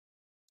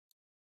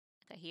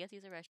 Okay, he has to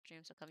use a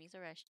restroom, so come use a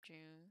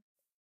restroom.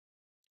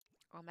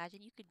 Or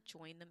imagine you could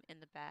join them in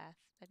the bath.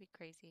 That'd be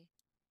crazy.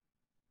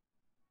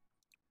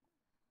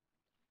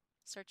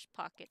 Search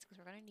pockets, because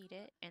we're going to need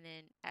it. And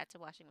then add to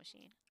washing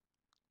machine.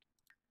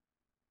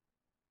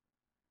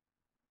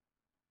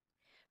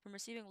 From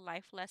receiving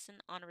life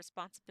lesson on a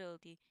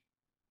responsibility.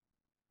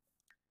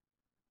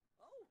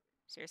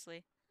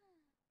 Seriously?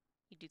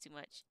 You do too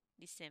much.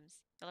 These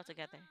Sims. They're all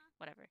together.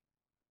 Whatever.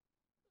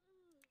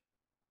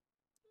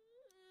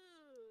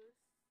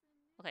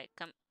 Okay,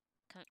 come,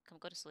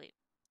 go to sleep.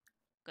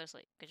 Go to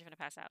sleep, because you're gonna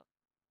pass out.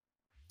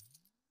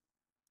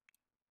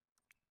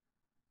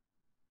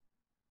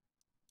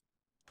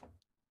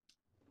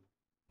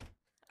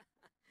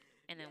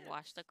 And then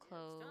wash the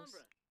clothes.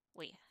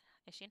 Wait,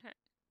 is she in her?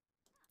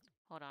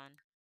 Hold on.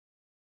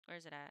 Where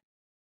is it at?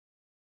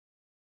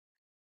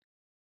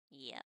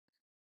 Yep.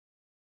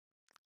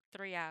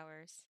 3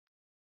 hours.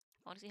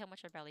 I want to see how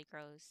much her belly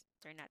grows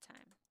during that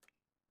time.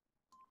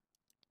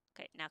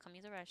 Okay, now come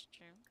use the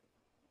restroom.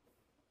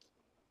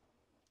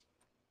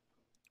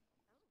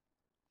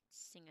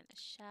 Sing in the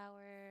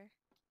shower.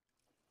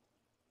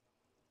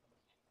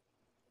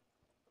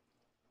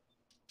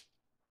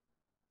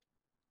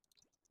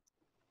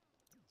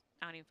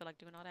 I don't even feel like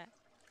doing all that.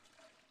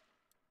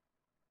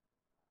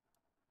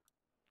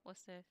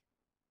 What's this?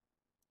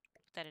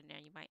 Put that in there.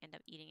 You might end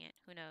up eating it.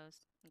 Who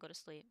knows? And go to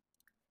sleep.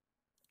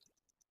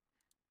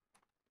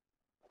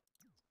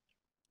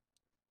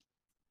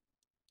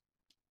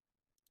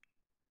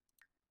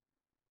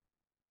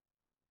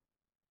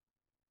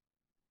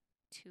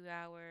 Two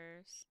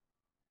hours.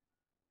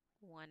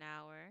 1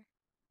 hour.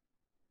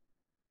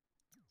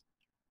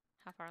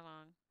 How far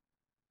along?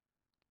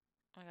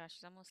 Oh my gosh,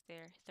 she's almost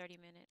there. 30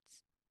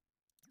 minutes.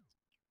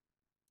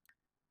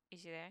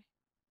 Is she there?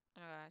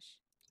 Oh my gosh.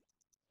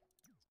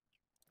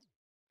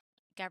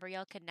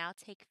 Gabrielle can now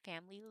take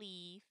family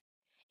leave,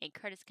 and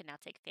Curtis can now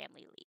take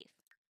family leave.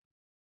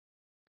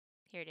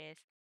 Here it is.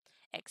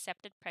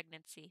 Accepted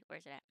pregnancy.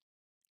 Where's it at?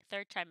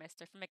 Third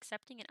trimester. From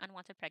accepting an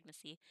unwanted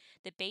pregnancy,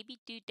 the baby's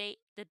due date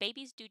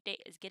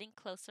is getting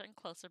closer and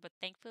closer, but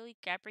thankfully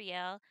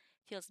Gabrielle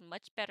feels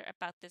much better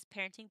about this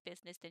parenting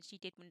business than she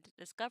did when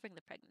discovering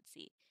the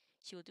pregnancy.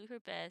 She will do her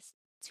best.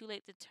 Too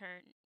late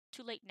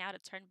now to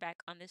turn back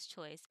on this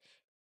choice.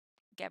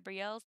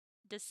 Gabrielle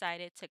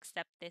decided to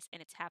accept this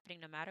and it's happening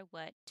no matter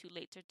what. Too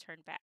late to turn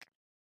back.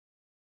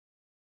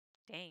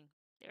 Dang.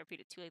 They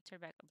repeated too late to turn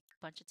back a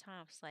bunch of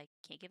times. Like,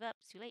 can't give up.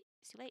 It's too late.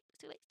 It's too late. It's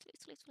too late. It's too late.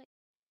 It's too late. It's too late.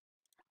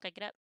 Okay,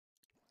 get up.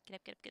 Get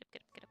up, get up, get up,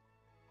 get up, get up.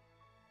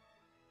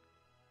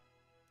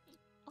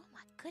 Oh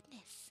my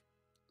goodness.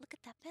 Look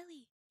at that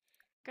belly.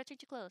 Girl,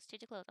 change your clothes.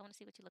 Change your clothes. I want to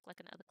see what you look like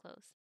in other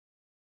clothes.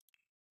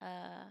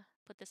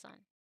 Put this on.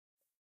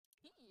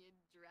 You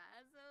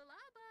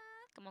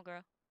Drazolaba. Come on,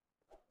 girl.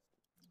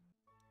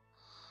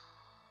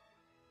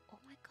 Oh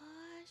my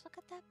gosh, look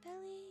at that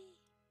belly.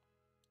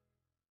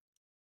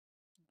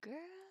 Girl.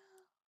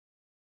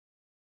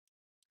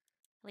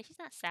 At least she's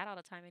not sad all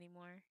the time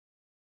anymore.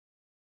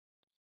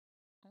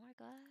 Oh my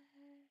gosh.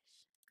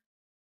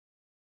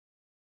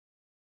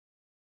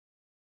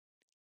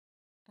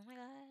 Oh my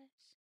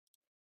gosh.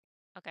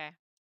 Okay.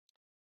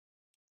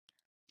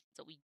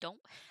 So we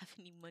don't have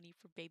any money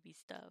for baby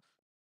stuff.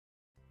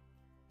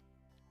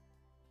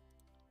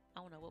 I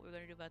don't know what we're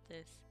gonna do about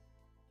this.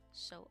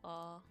 Show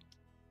all.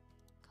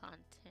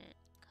 Content.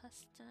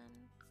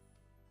 Custom.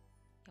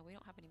 Yeah, we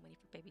don't have any money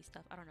for baby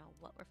stuff. I don't know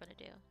what we're gonna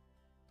do.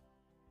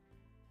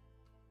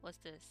 What's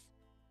this?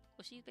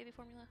 Will she use baby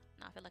formula?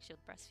 No, I feel like she'll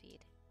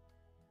breastfeed.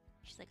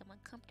 She's like, I'm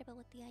uncomfortable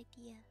with the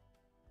idea,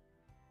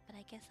 but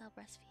I guess I'll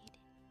breastfeed.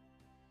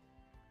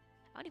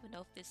 I don't even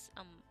know if this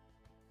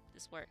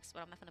works,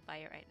 but I'm not gonna buy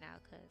it right now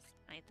because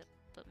I need to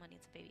put money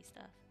into baby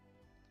stuff.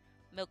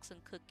 Milks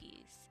and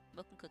cookies.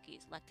 Milk and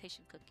cookies.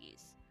 Lactation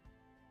cookies.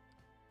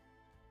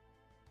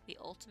 The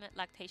ultimate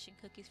lactation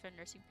cookies for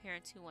nursing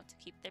parents who want to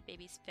keep their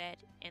babies fed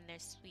and their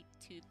sweet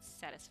tooths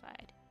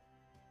satisfied.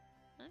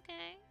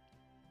 Okay.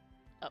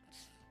 Oh,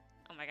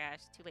 oh my gosh,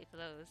 too late for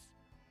those.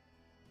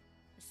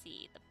 Let's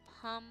see, the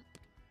pump.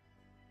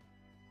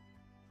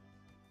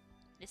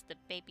 This the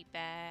baby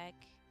bag.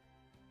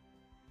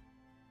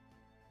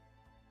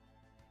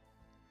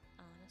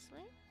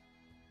 Honestly?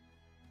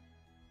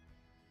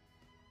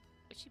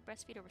 Would she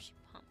breastfeed or would she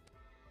pump?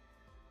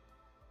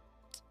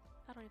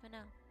 I don't even know.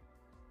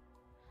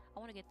 I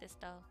want to get this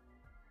though.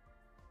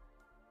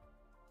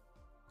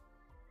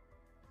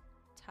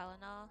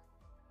 Tylenol.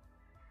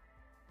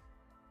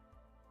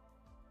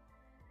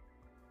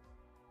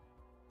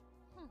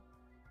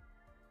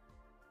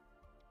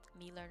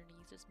 Me learning to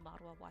use this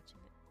model while watching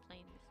it,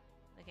 playing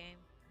the game.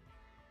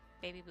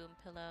 Baby boom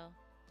pillow.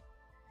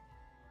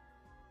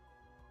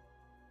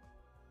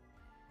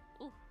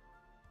 Ooh.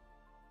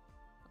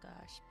 Oh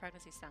gosh,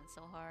 pregnancy sounds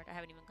so hard. I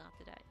haven't even gone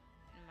through that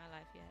in my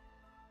life yet.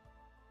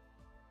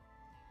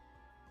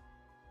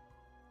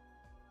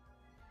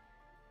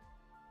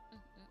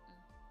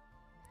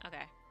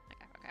 Okay.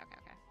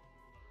 Okay.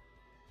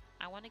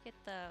 I want to get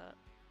the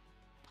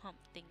pump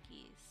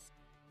thingies.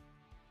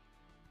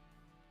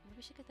 Maybe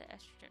we should get the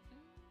estrogen.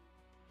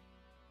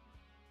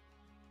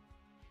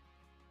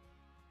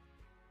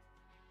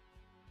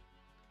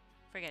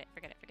 Forget it.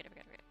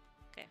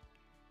 Okay.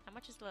 How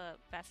much does the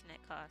bassinet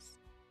cost?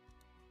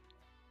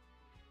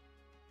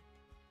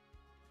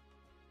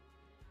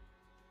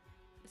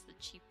 This is the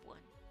cheap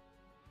one.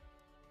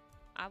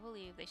 I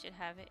believe they should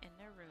have it in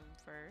their room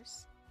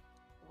first.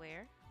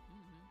 Where?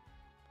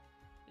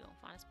 We won't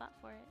find a spot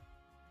for it.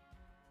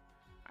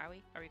 Are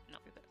we? No,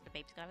 the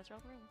baby's got its own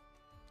room.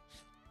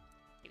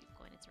 Baby's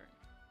going in its room.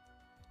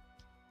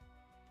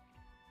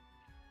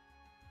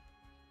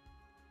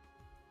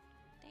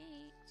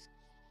 Thanks.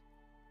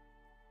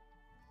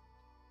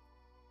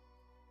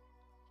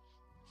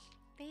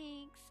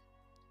 Thanks.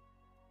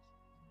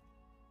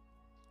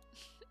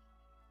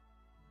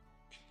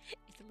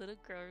 It's a little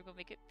girl. We're gonna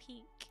make it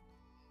pink.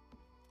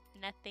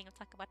 Nothing. I'm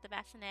talking about the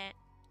bassinet.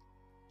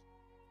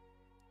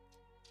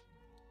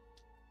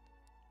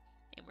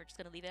 And we're just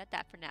gonna leave it at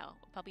that for now.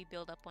 We'll probably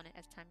build up on it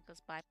as time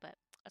goes by, but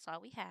that's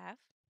all we have.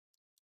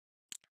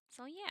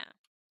 So yeah.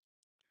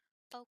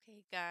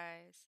 Okay,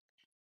 guys.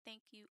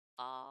 Thank you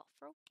all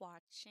for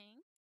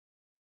watching.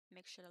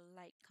 Make sure to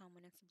like,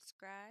 comment, and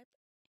subscribe.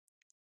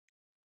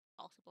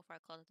 Also, before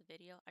I close the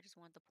video, I just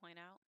wanted to point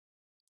out,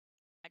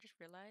 I just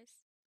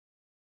realized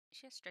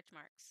she has stretch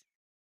marks.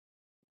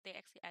 They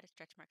actually added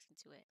stretch marks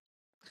into it.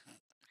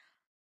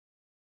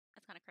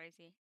 That's kind of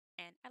crazy.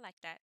 And I like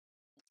that.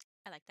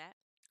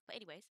 But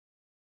anyways,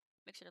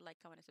 make sure to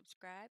like, comment, and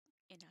subscribe.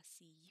 And I'll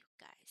see you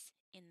guys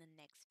in the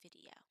next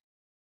video.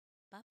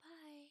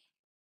 Bye-bye.